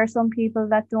acknowledge there are some people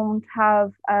that don't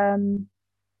have, that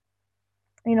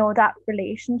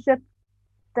relationship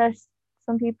that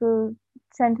some people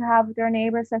tend to have with their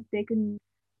neighbors, that they can,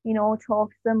 talk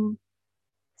to them,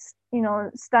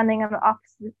 standing on the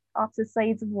opposite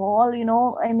sides of the wall.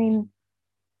 I mean,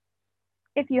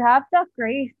 if you have that,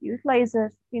 great, utilize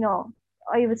it.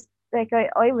 I was like,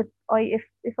 I would,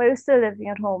 if I was still living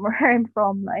at home where I'm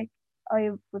from, like,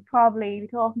 I would probably be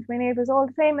talking to my neighbors all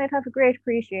the time. I'd have a great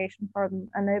appreciation for them,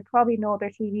 and I'd probably know their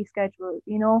TV schedule,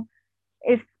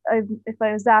 if I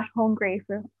was that hungry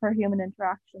for human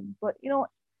interaction. But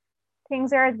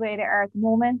things are the way they are at the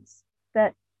moment.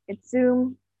 That it's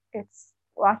Zoom, it's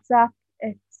WhatsApp,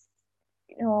 it's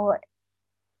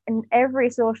in every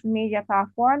social media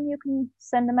platform you can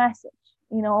send a message.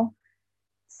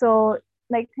 So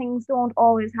like things don't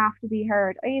always have to be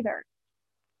heard either.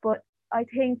 But I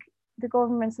think the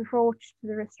government's approach to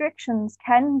the restrictions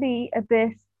can be a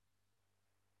bit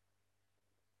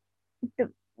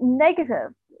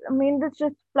negative. I mean, it's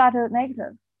just flat out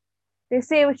negative. They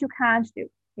say what you can't do.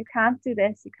 You can't do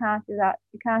this, you can't do that,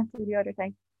 you can't do the other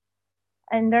thing.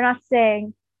 And they're not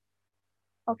saying,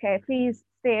 okay, please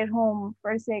stay at home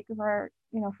for the sake of our,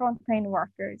 frontline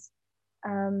workers.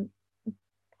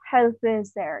 Help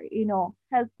is there,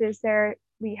 help is there.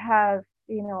 We have,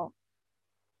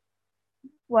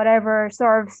 whatever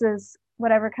services,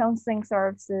 whatever counseling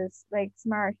services, like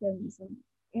Samaritans, and,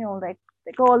 like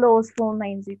all those phone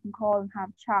lines you can call and have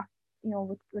chat,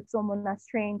 with someone that's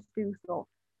trained to do so.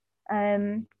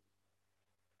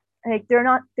 Like they're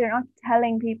not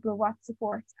telling people what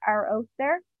supports are out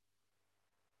there.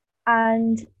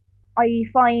 And I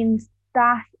find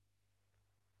that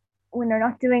when they're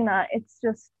not doing that, it's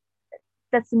just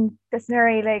that's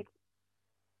very like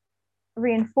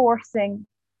reinforcing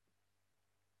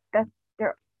that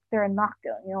they're in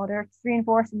lockdown. They're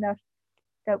reinforcing that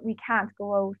we can't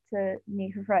go out to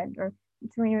meet a friend, or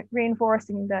it's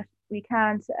reinforcing that we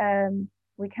can't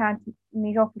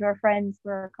meet up with our friends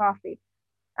for a coffee.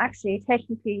 Actually,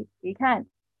 technically, you can.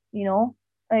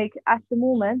 Like at the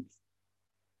moment,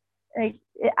 like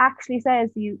it actually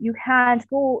says you can't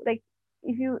go, like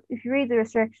if you read the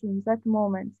restrictions at the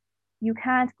moment, you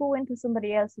can't go into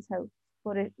somebody else's house,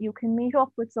 but you can meet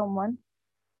up with someone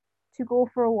to go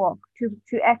for a walk,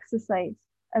 to exercise,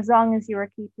 as long as you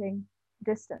are keeping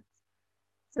distance.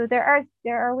 So there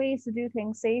are ways to do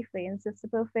things safely, and it's just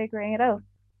about figuring it out.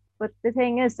 But the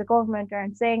thing is, the government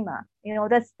aren't saying that.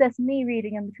 That's me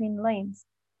reading in between the lines,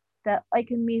 that I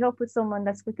can meet up with someone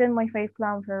that's within my 5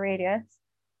 kilometer radius,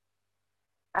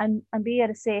 and be at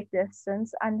a safe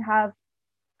distance, and have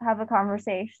a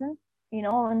conversation,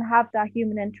 and have that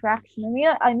human interaction. I mean,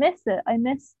 I miss it. I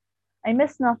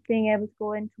miss not being able to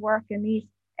go into work and meet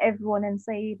everyone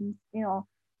inside and,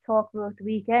 talk about the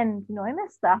weekend. I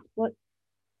miss that. But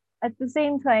at the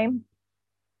same time,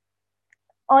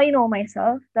 I know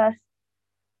myself that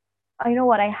I know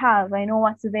what I have. I know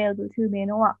what's available to me. I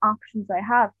know what options I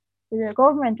have. But the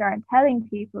government aren't telling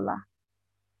people that.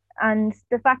 And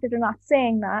the fact that they're not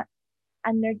saying that,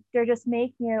 and they're just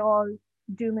making it all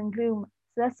doom and gloom.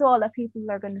 So that's all that people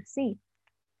are going to see.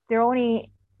 They're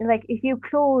only like, if you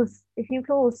close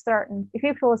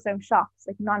down shops,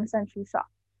 like non-essential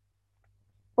shops,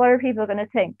 what are people going to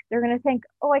think? They're going to think,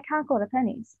 oh, I can't go to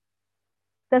Pennies.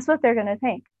 That's what they're going to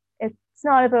think. It's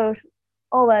not about,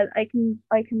 oh well, I can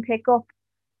pick up,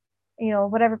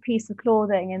 whatever piece of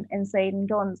clothing inside in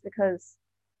Dunn's, because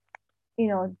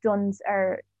Dunn's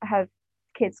have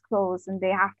kids' clothes and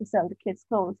they have to sell the kids'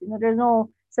 clothes. There's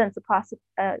no sense of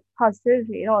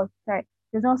positivity at all. Sorry,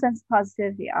 there's no sense of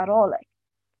positivity at all. Like,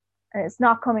 and it's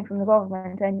not coming from the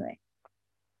government anyway.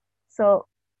 So,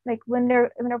 like when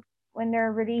they're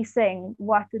releasing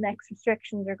what the next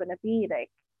restrictions are going to be,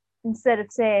 like instead of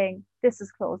saying this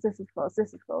is closed, this is closed,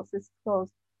 this is closed, this is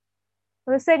closed,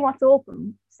 we're saying what's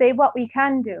open, say what we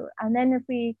can do, and then if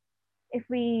we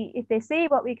if they say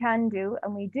what we can do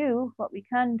and we do what we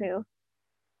can do,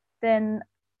 then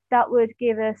that would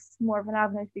give us more of an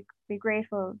avenue to be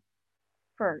grateful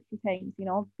for things,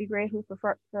 be grateful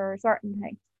for certain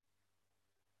things.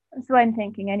 That's what I'm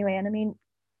thinking anyway. And I mean,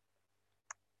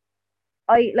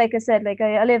 like I said, like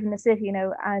I live in the city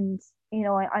now, and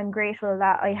I'm grateful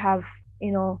that I have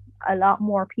a lot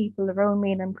more people around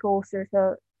me, and I'm closer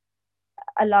to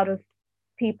a lot of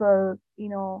people,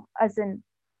 as in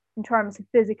terms of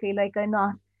physically. Like I'm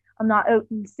not out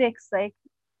in the sticks, like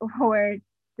where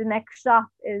the next shop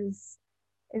is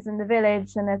in the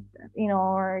village, and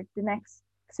or the next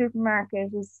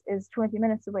supermarket is 20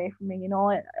 minutes away from me.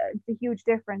 It's a huge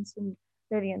difference from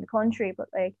living in the country. But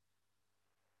like,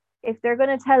 if they're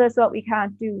going to tell us what we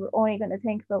can't do, we're only going to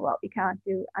think about what we can't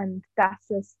do, and that's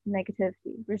just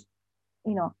negativity.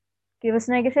 Give us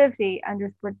negativity,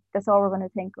 and that's all we're going to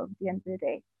think of at the end of the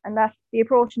day. And that the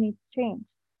approach needs to change.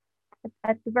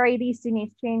 At the very least, they need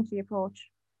to change the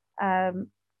approach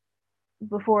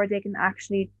before they can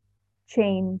actually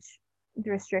change the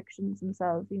restrictions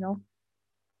themselves.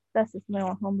 That's just my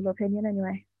own humble opinion,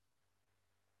 anyway.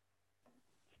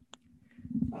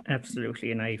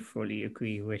 Absolutely, and I fully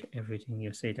agree with everything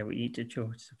you say, that we need to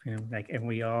choose and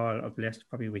we all are blessed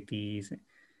probably with these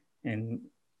and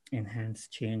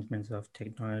enhanced changements of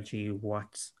technology,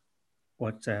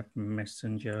 WhatsApp,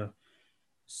 Messenger,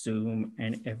 Zoom,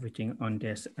 and everything on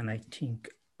this. And I think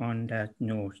on that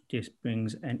note, this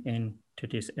brings an end to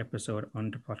this episode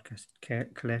on the podcast.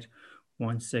 Colette,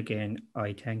 once again,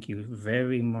 I thank you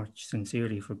very much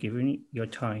sincerely for giving your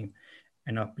time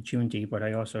an opportunity, but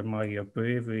I also admire your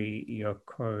bravery, your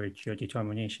courage, your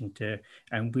determination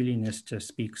and willingness to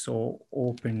speak so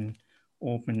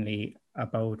openly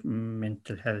about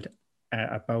mental health,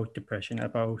 about depression,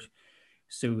 about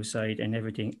suicide and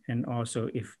everything. And also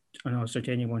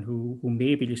to anyone who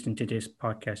may be listening to this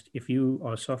podcast, if you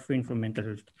are suffering from mental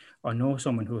health or know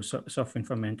someone who is suffering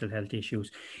from mental health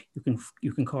issues, you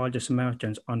can call the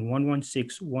Samaritans on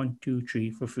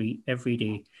 116-123 for free every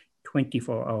day,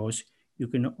 24 hours. You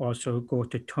can also go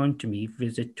to Turn to Me,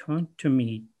 visit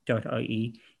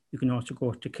turntome.ie. You can also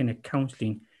go to Connect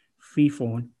Counselling, free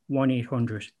phone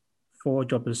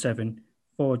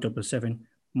 1-800-477-477,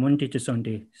 Monday to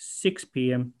Sunday, 6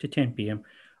 p.m. to 10 p.m,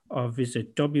 or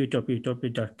visit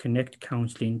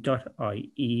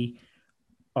www.connectcounselling.ie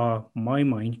or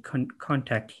MyMind,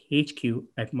 contact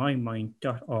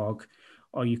hq@mymind.org,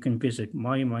 or you can visit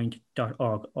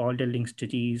mymind.org. All the links to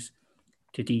these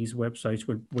websites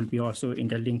will be also in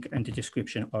the link and the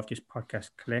description of this podcast.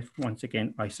 Colette, once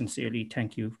again, I sincerely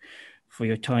thank you for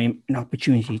your time and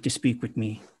opportunity to speak with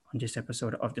me on this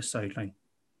episode of The Sideline.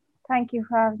 Thank you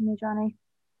for having me, Johnny.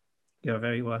 You're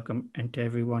very welcome. And to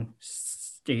everyone,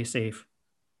 stay safe.